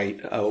brighter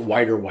white, a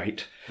whiter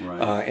white,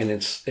 right. And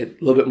it's a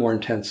little bit more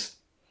intense.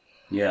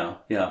 Yeah,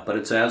 but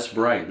it's as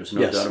bright. There's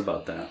no doubt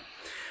about that.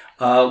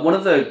 One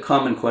of the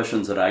common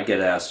questions that I get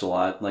asked a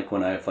lot, like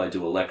if I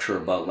do a lecture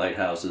about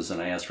lighthouses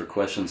and I ask for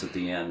questions at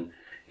the end,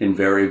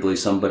 invariably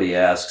somebody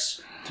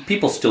asks, do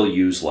people still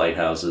use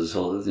lighthouses?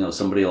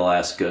 Somebody will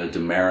ask, do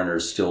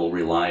mariners still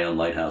rely on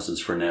lighthouses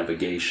for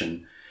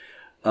navigation?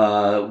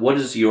 What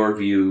is your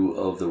view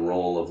of the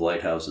role of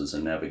lighthouses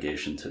in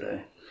navigation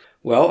today?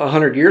 Well,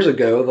 100 years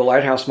ago, the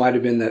lighthouse might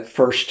have been that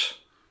first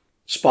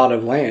spot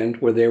of land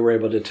where they were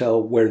able to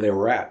tell where they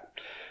were at.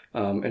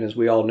 And as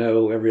we all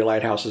know, every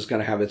lighthouse is going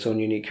to have its own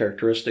unique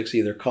characteristics,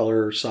 either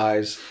color,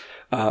 size,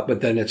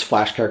 but then its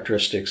flash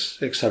characteristics,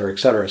 et cetera, et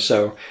cetera.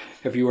 So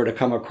if you were to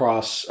come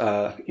across,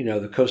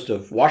 the coast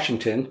of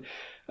Washington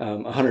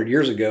 100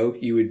 years ago,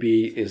 you would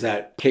be, is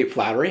that Cape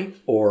Flattery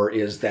or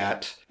is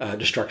that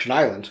Destruction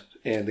Island?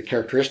 And the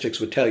characteristics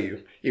would tell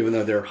you, even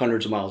though they're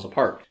hundreds of miles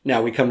apart.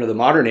 Now we come to the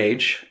modern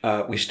age,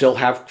 we still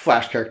have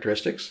flash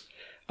characteristics.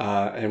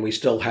 And we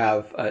still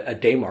have a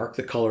day mark,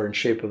 the color and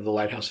shape of the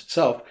lighthouse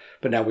itself.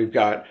 But now we've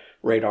got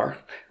radar,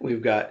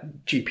 we've got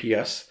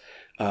GPS,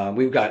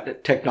 we've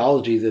got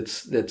technology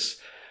that's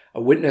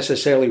wouldn't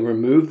necessarily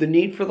remove the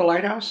need for the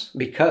lighthouse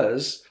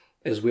because,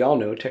 as we all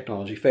know,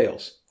 technology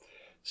fails.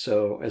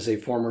 So as a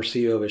former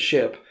CEO of a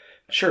ship,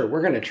 sure,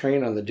 we're going to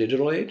train on the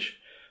digital age,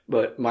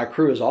 but my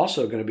crew is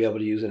also going to be able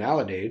to use an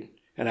Alidade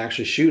and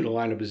actually shoot a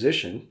line of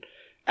position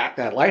at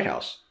that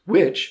lighthouse,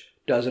 which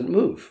doesn't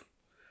move.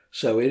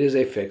 So it is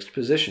a fixed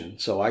position.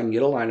 So I can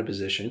get a line of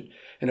position.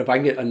 And if I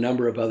can get a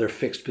number of other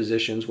fixed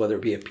positions, whether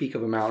it be a peak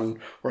of a mountain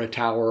or a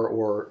tower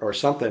or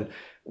something,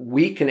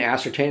 we can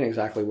ascertain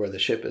exactly where the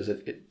ship is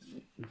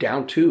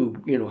down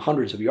to,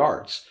 hundreds of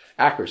yards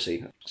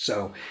accuracy.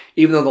 So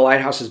even though the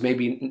lighthouse is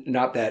maybe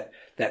not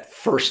that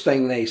first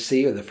thing they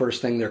see or the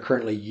first thing they're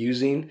currently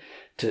using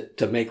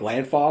to make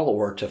landfall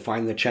or to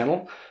find the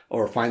channel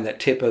or find that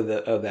tip of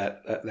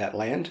that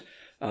land,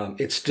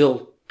 it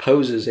still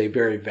poses a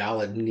very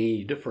valid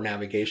need for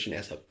navigation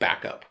as a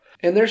backup.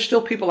 And there's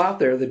still people out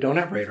there that don't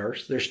have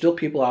radars. There's still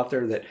people out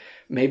there that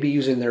may be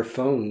using their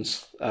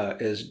phones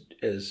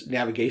as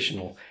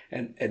navigational,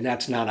 and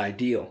that's not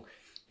ideal.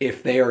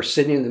 If they are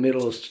sitting in the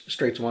middle of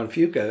Straits of Juan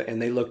Fuca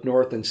and they look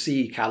north and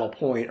see Cattle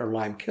Point or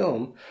Lime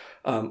Kiln,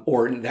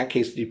 or in that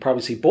case, you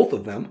probably see both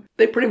of them,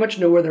 they pretty much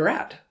know where they're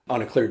at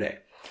on a clear day.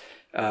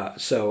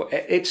 So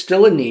it's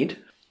still a need.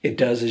 It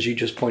does, as you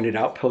just pointed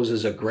out,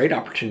 poses a great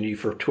opportunity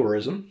for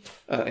tourism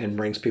and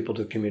brings people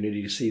to the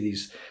community to see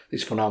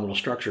these phenomenal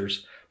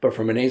structures. But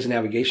from an aids and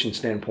navigation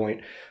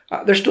standpoint,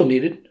 they're still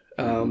needed.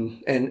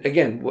 And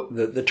again,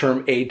 the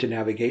term aid to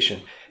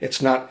navigation,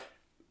 it's not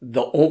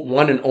the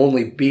one and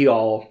only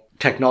be-all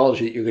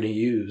technology that you're going to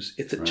use.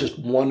 It's just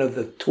one of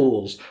the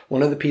tools,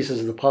 one of the pieces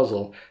of the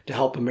puzzle to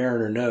help a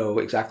mariner know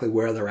exactly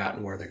where they're at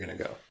and where they're going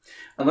to go.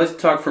 I'd like to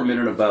talk for a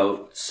minute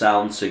about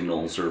sound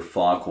signals or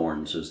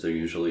foghorns, as they're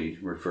usually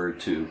referred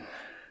to.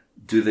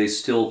 Do they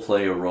still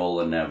play a role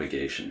in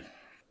navigation?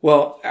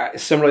 Well,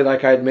 similarly,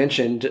 like I had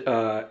mentioned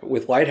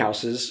with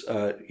lighthouses,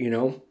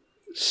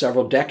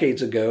 several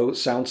decades ago,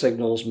 sound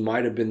signals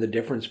might have been the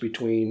difference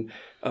between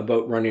a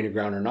boat running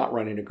aground or not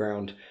running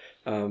aground.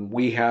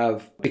 We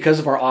have, because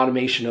of our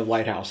automation of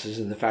lighthouses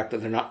and the fact that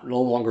they're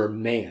no longer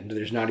manned,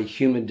 there's not a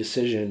human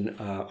decision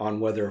on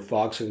whether a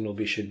fog signal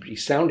should be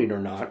sounding or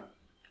not.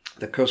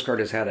 The Coast Guard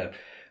has had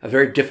a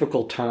very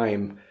difficult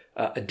time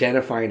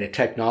identifying a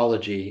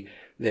technology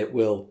that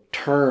will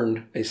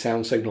turn a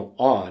sound signal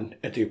on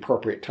at the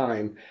appropriate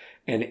time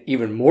and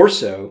even more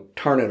so,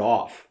 turn it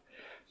off.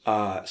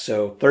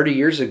 So 30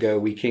 years ago,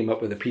 we came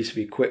up with a piece of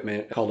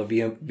equipment called a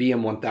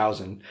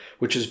VM1000,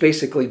 which is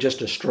basically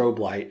just a strobe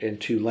light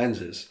and two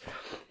lenses.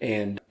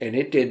 And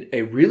it did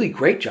a really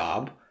great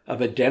job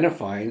of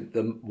identifying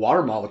the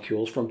water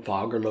molecules from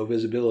fog or low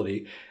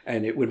visibility,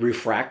 and it would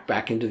refract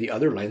back into the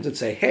other lens and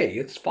say, hey,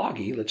 it's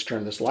foggy, let's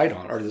turn this light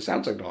on, or the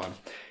sound signal on.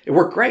 It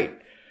worked great,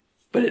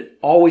 but it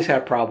always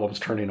had problems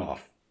turning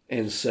off.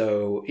 And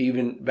so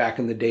even back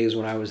in the days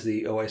when I was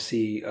the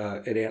OIC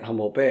at Aunt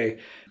Humboldt Bay,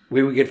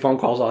 we would get phone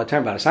calls all the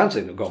time about a sound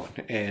signal going,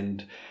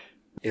 and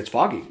it's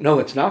foggy. No,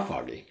 it's not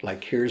foggy.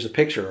 Like, here's a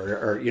picture,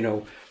 or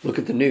look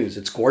at the news.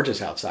 It's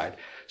gorgeous outside.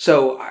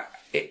 So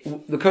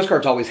the Coast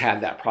Guard's always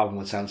had that problem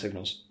with sound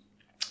signals.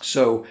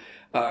 So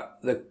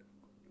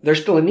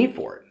there's still a need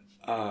for it.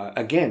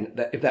 Again,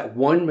 if that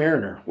one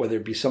mariner, whether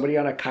it be somebody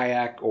on a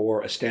kayak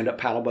or a stand-up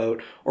paddle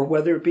boat, or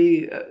whether it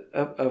be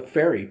a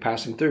ferry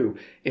passing through,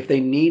 if they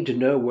need to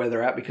know where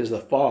they're at because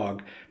of the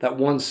fog, that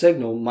one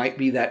signal might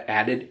be that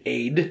added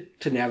aid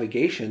to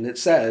navigation that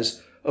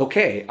says,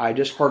 okay, I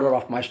just heard it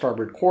off my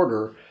starboard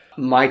quarter.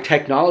 My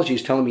technology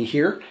is telling me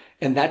here,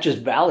 and that just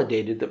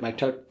validated that my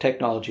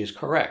technology is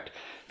correct.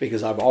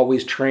 Because I've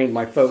always trained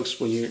my folks,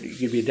 when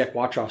you be a deck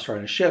watch officer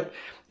on a ship,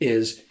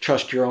 is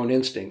trust your own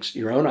instincts,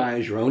 your own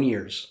eyes, your own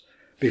ears,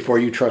 before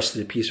you trust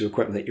the piece of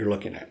equipment that you're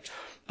looking at.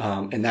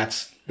 And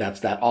that's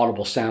that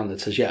audible sound that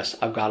says, yes,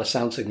 I've got a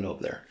sound signal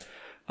over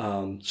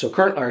there. So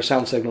currently our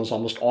sound signals,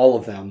 almost all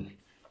of them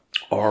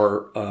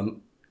are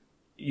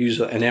use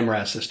an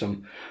MRAS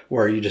system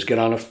where you just get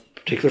on a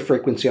particular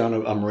frequency on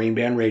a marine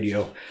band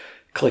radio,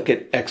 click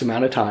it X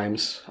amount of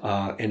times,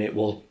 and it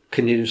will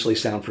continuously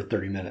sound for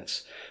 30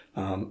 minutes.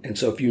 And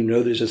so if you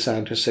know there's a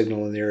sound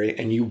signal in the area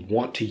and you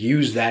want to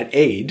use that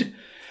aid,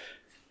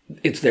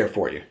 it's there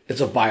for you.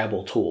 It's a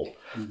viable tool.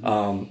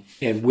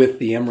 And with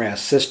the MRAS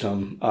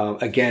system,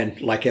 again,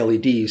 like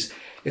LEDs,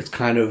 it's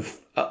kind of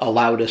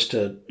allowed us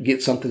to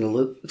get something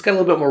it's got a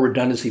little bit more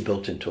redundancy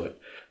built into it.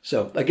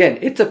 So again,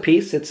 it's a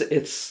piece.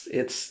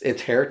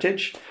 It's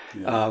heritage.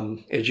 Yeah.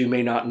 As you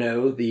may not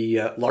know,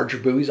 the larger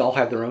buoys all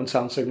have their own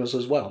sound signals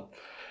as well.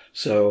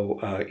 So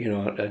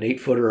an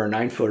 8-footer or a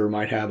 9-footer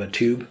might have a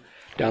tube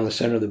down the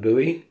center of the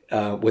buoy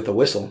with a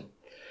whistle,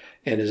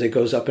 and as it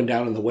goes up and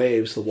down in the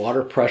waves, the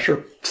water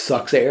pressure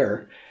sucks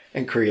air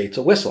and creates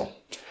a whistle.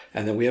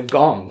 And then we have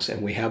gongs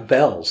and we have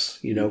bells,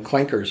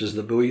 clankers as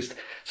the buoys.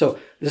 So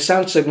the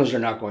sound signals are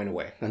not going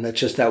away. And that's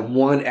just that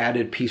one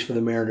added piece for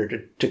the mariner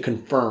to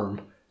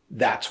confirm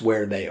that's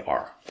where they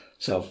are.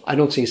 So I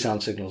don't see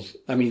sound signals.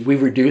 I mean,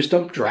 we've reduced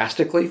them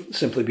drastically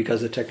simply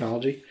because of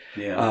technology.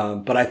 Yeah.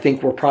 But I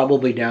think we're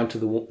probably down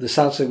to the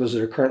sound signals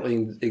that are currently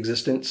in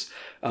existence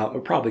are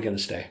probably going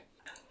to stay.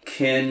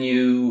 Can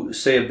you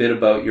say a bit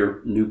about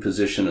your new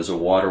position as a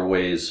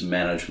waterways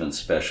management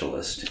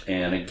specialist?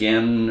 And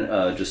again,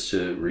 just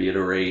to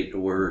reiterate,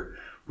 we're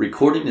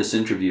recording this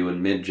interview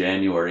in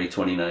mid-January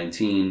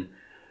 2019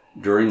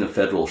 during the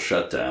federal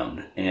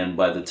shutdown. And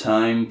by the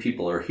time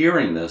people are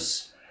hearing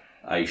this,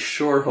 I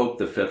sure hope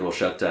the federal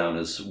shutdown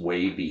is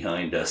way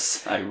behind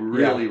us. I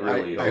really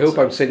hope I hope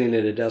so. I'm sitting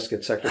at a desk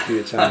at Sector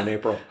Puget Sound in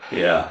April.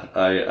 Yeah,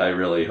 I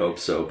really hope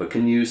so. But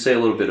can you say a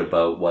little bit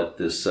about what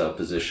this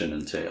position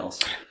entails?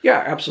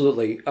 Yeah,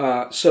 absolutely.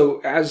 So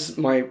as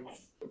my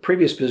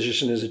previous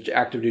position as an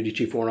active duty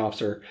chief warrant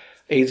officer,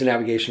 aids and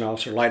navigation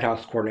officer,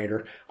 lighthouse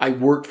coordinator, I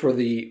worked for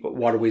the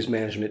Waterways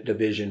Management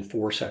Division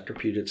for Sector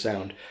Puget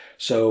Sound.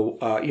 So,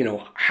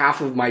 half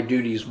of my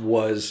duties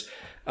was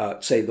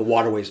say the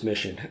waterways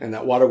mission. And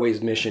that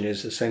waterways mission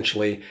is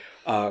essentially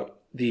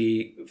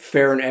the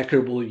fair and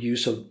equitable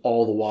use of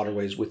all the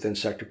waterways within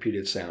Sector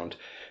Puget Sound,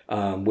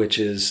 which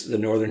is the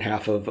northern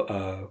half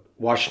of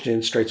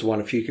Washington, Straits of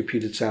Juan Fuca,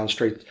 Puget Sound,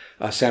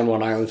 San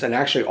Juan Islands, and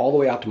actually all the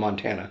way out to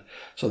Montana.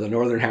 So the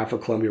northern half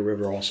of Columbia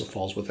River also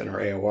falls within our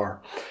AOR.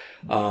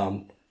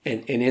 And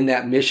in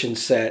that mission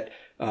set,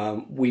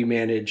 we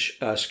manage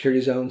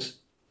security zones,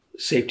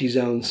 safety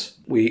zones.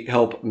 We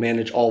help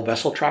manage all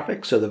vessel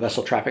traffic. So the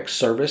Vessel Traffic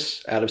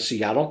Service out of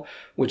Seattle,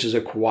 which is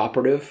a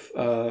cooperative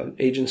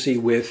agency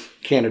with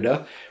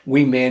Canada,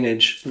 we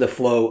manage the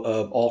flow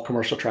of all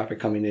commercial traffic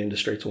coming into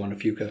Straits of Juan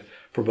Fuca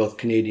for both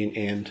Canadian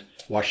and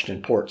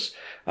Washington ports.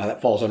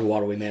 That falls under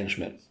waterway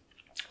management.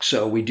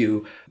 So we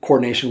do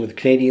coordination with the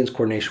Canadians,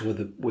 coordination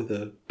with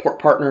the port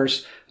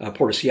partners,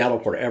 Port of Seattle,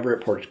 Port of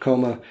Everett, Port of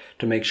Tacoma,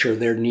 to make sure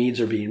their needs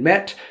are being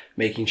met,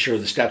 making sure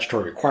the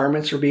statutory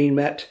requirements are being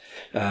met.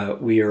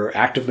 We are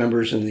active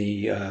members in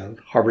the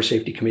Harbor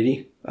Safety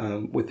Committee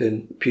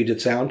within Puget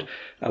Sound.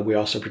 We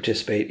also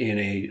participate in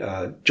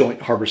a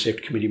joint Harbor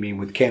Safety Committee meeting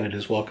with Canada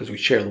as well because we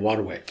share the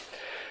waterway.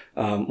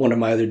 One of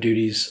my other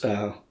duties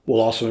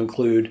will also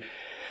include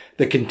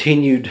the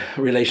continued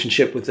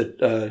relationship with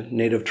the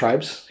native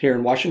tribes here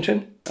in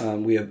Washington.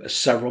 We have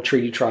several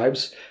treaty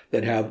tribes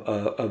that have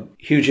a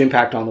huge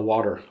impact on the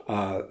water.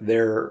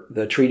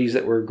 The treaties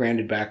that were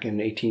granted back in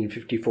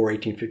 1854,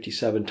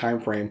 1857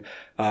 timeframe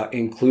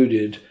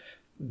included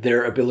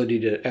their ability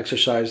to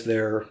exercise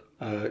their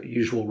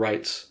usual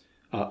rights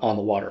on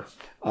the water.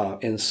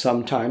 And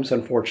sometimes,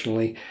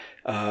 unfortunately,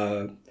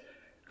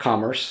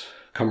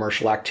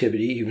 commercial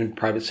activity, even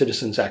private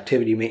citizens'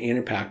 activity may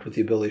impact with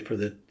the ability for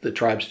the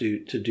tribes to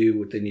do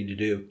what they need to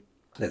do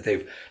that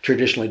they've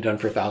traditionally done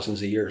for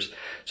thousands of years.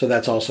 So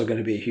that's also going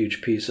to be a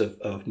huge piece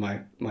of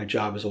my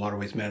job as a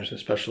waterways management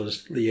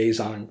specialist,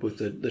 liaison with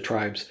the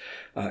tribes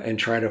and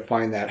try to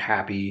find that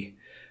happy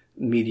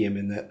medium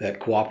in that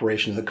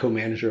cooperation, the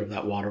co-manager of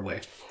that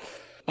waterway.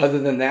 Other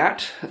than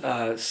that,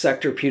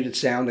 Sector Puget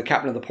Sound, the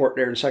captain of the port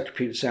there in Sector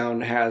Puget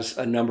Sound has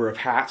a number of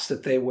hats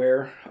that they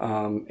wear.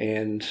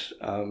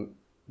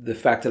 The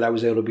fact that I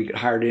was able to be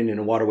hired in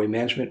a waterway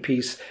management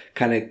piece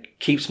kind of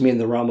keeps me in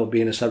the realm of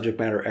being a subject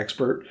matter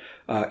expert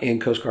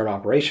in Coast Guard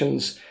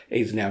operations,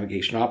 aids and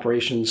navigation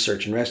operations,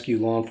 search and rescue,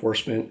 law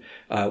enforcement.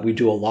 We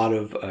do a lot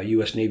of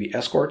U.S. Navy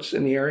escorts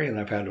in the area, and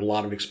I've had a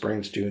lot of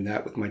experience doing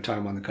that with my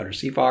time on the Cutter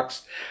Sea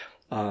Fox.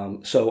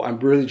 So I'm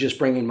really just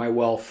bringing my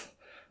wealth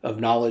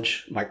of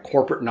knowledge, my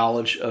corporate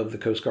knowledge of the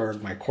Coast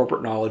Guard, my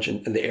corporate knowledge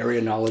and the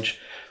area knowledge.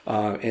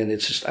 And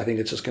I think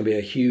it's just going to be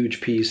a huge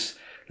piece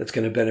that's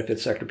going to benefit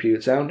Sector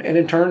Puget Sound. And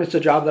in turn, it's a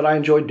job that I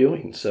enjoyed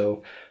doing.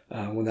 So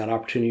when that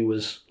opportunity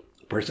was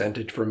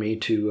presented for me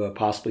to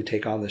possibly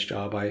take on this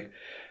job,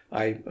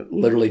 I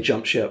literally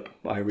jumped ship.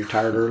 I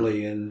retired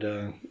early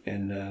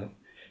and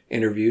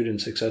interviewed and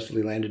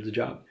successfully landed the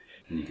job.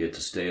 And you get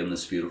to stay in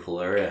this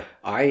beautiful area.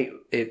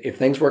 If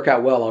things work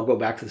out well, I'll go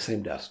back to the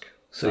same desk.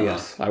 So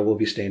yes, I will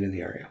be staying in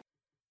the area.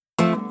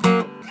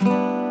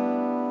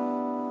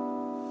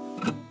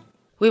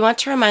 We want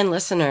to remind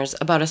listeners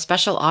about a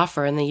special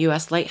offer in the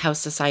U.S. Lighthouse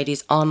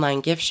Society's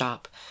online gift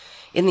shop.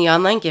 In the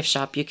online gift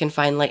shop, you can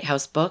find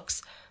Lighthouse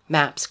books,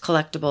 maps,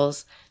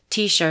 collectibles,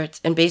 t-shirts,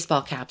 and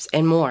baseball caps,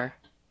 and more.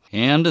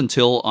 And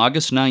until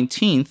August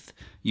 19th,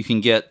 you can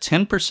get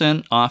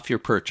 10% off your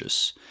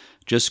purchase.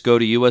 Just go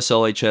to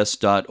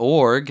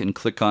uslhs.org and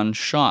click on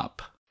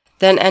Shop.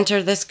 Then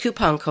enter this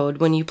coupon code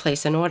when you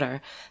place an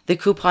order. The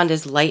coupon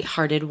is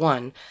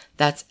Lighthearted1.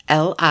 That's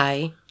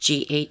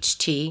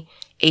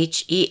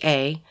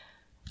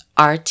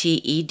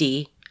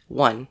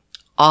LIGHTHEARTED1.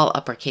 All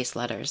uppercase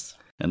letters.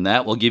 And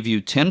that will give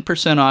you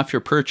 10% off your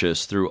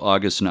purchase through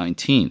August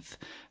 19th.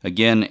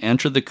 Again,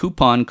 enter the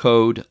coupon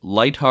code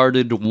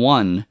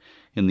Lighthearted1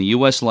 in the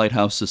U.S.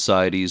 Lighthouse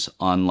Society's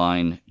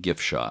online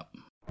gift shop.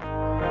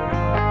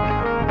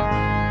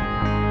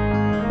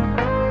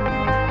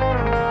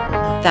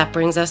 That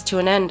brings us to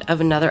an end of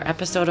another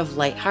episode of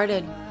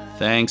Lighthearted.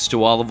 Thanks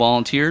to all the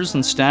volunteers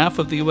and staff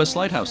of the U.S.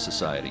 Lighthouse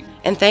Society.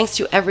 And thanks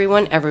to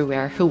everyone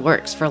everywhere who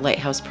works for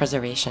lighthouse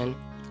preservation.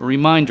 A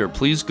reminder,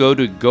 please go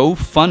to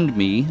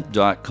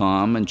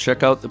GoFundMe.com and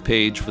check out the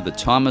page for the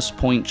Thomas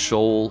Point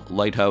Shoal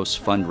Lighthouse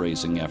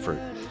fundraising effort.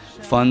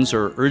 Funds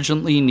are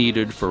urgently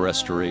needed for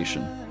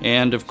restoration.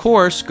 And of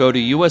course, go to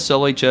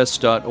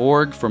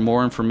uslhs.org for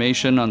more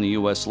information on the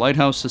U.S.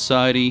 Lighthouse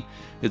Society,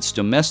 its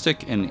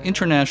domestic and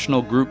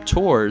international group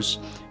tours,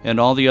 and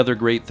all the other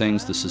great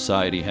things the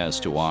Society has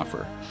to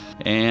offer.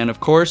 And of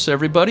course,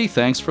 everybody,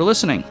 thanks for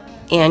listening.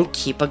 And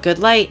keep a good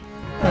light.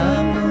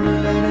 I'm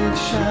gonna let it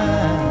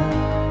shine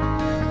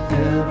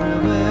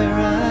everywhere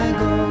I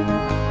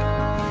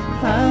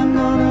go. I'm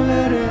gonna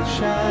let it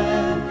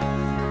shine,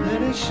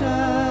 let it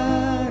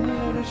shine,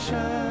 let it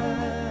shine.